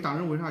这个东西当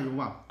时为啥有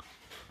吧？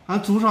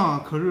俺祖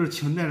上可是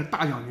清代的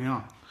大将军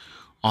啊。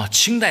啊，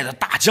清代的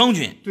大将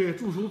军。对，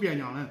驻守边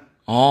疆的。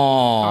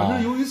哦。当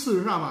时有一次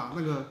是啥吧？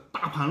那个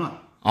大叛乱。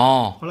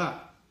哦。后来，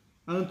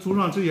俺祖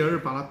上直接是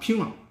把他平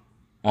了。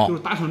哦。就是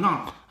打胜仗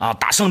了。啊，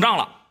打胜仗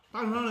了。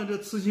打胜仗了，这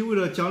慈禧为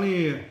了奖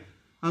励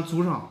俺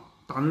祖上，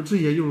当时直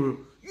接就是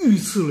御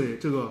赐的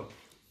这个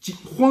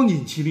黄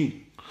金麒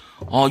麟。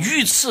哦，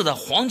御赐的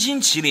黄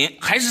金麒麟，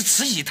还是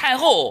慈禧太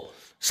后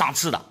赏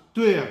赐的。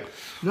对。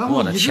然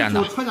后一直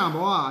做传家宝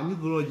啊，你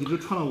知道一直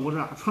传到我这，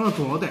传了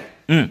多少代？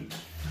嗯。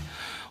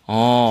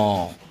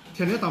哦。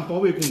天天当宝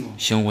贝供奉。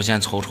行，我先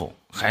瞅瞅，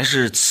还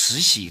是慈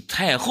禧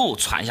太后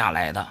传下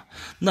来的。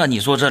那你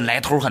说这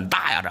来头很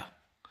大呀，这。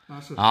啊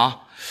是。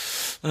啊。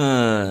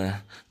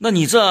那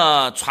你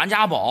这传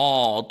家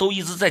宝都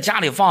一直在家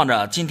里放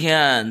着，今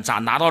天咋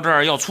拿到这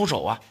儿要出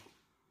手啊？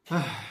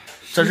哎，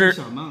这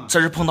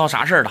是碰到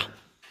啥事儿了？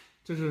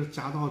这是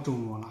家道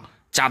中落了。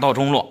家道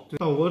中落。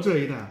到我这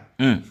一代，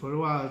说实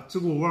话只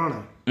够玩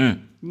了。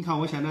你看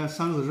我现在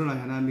30-40了，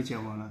现在还没结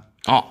婚呢。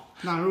哦。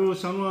那时候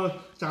想着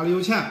家里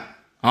有钱。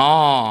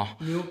哦。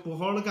没有不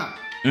好的干。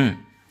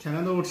天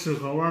天都是吃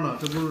喝玩乐，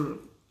这不是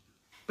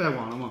败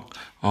光了吗？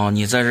哦，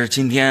你这是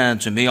今天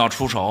准备要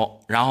出手，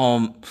然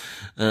后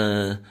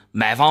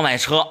买房买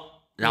车，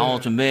然后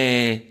准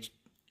备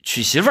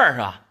娶媳妇儿是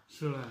吧？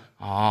是嘞。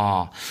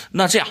哦，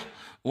那这样，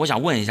我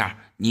想问一下，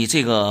你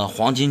这个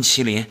黄金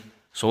麒麟，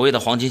所谓的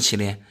黄金麒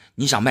麟，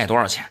你想卖多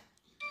少钱？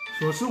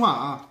说实话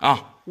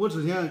啊，我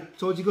之前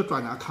找几个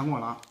专家看过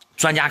了。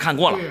专家看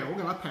过了。对，我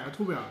给他拍个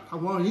图片，他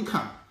往上一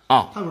看，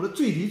他说的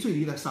最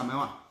低的300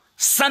万。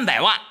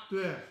300万？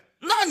对。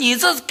那你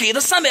这给的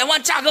300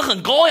万价格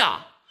很高呀，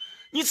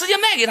你直接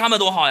卖给他们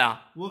多好呀？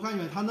我感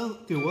觉他能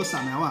给我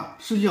300万，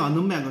实际上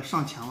能卖个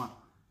上千万。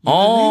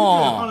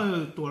哦。这行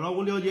的多少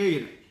我了解一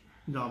点，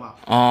你知道吧？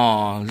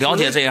哦，了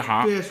解这一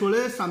行。对，说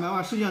的300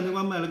万，实际上能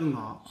把卖的更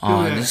高，对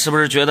不对？你是不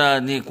是觉得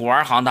那古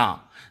玩行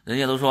当，人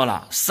家都说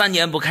了，3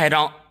年不开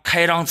张，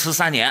开张迟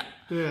3年。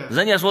对。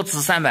人家说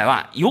值300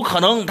万，有可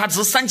能他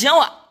值3000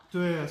万。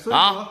对，所以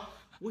说，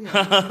我想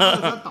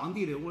咱当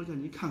地的，我想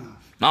你看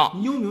看，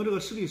你有没有这个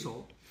实力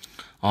收？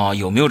哦，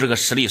有没有这个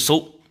实力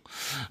收？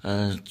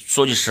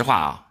说句实话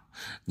啊，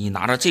你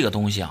拿着这个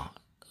东西啊，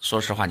说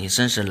实话，你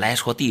真是来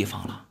错地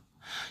方了。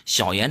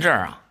小严这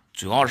儿啊，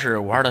主要是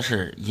玩的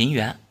是银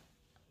元，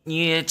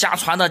你家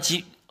传的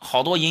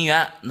好多银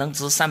元能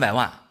值300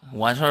万，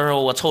我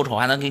说我凑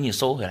还能给你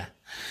收回来。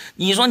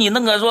你说你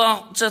弄个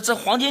说这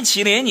黄金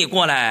麒麟你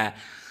过来，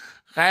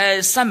还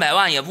300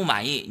万也不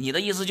满意，你的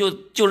意思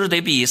就是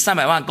得比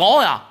300万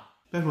高呀？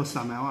别说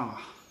300万了。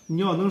你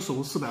要能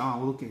收400万，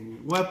我都给你，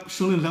我还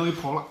省得来回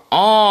跑了。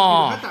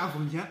哦，还大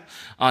风险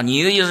啊！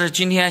你的意思是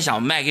今天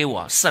想卖给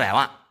我400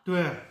万？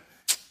对，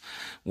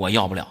我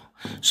要不了。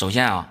首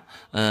先啊，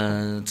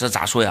这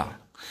咋说呀？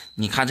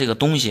你看这个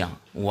东西啊，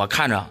我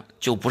看着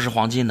就不是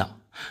黄金的，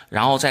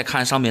然后再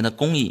看上面的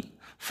工艺，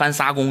翻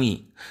砂工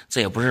艺，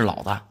这也不是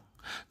老的。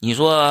你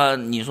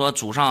说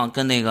祖上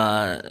跟那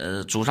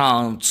个祖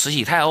上慈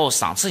禧太后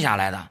赏赐下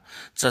来的，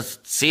这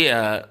谁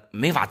也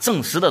没法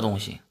证实的东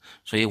西。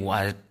所以我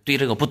对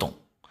这个不懂，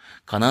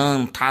可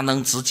能它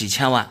能值几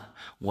千万，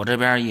我这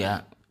边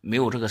也没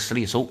有这个实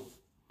力收，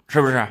是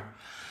不是？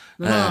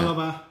那老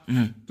板，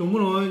中不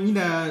中你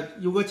得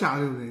有个价，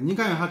对不对？你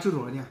感觉它值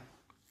多少钱？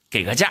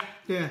给个价。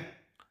对，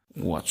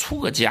我出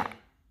个价，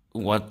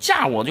我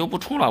就不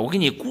出了，我给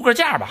你估个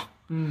价吧。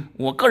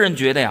我个人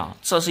觉得呀，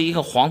这是一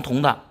个黄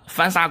铜的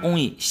翻砂工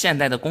艺，现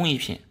代的工艺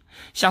品。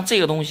像这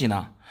个东西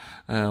呢，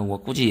我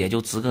估计也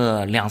就值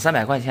个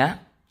200-300块钱。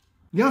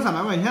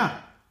200-300块钱？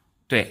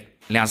对。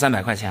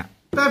200-300块钱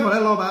带出来，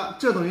老板，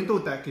这东西都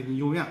得给你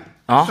有缘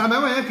啊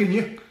！300块钱给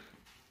你，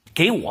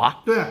给我？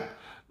对，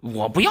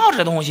我不要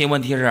这东西。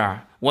问题是，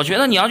我觉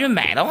得你要去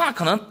买的话，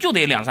可能就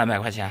得200-300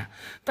块钱，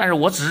但是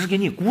我只是给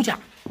你估价，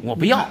我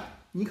不要。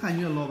你看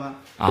你这老板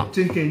啊，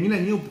真给你了，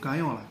你又不敢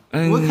要了。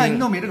我看你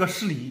都没这个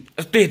实力。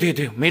对，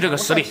没这个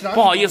实力，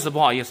不好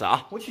意思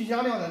啊。我去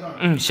家撂在这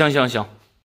儿。行。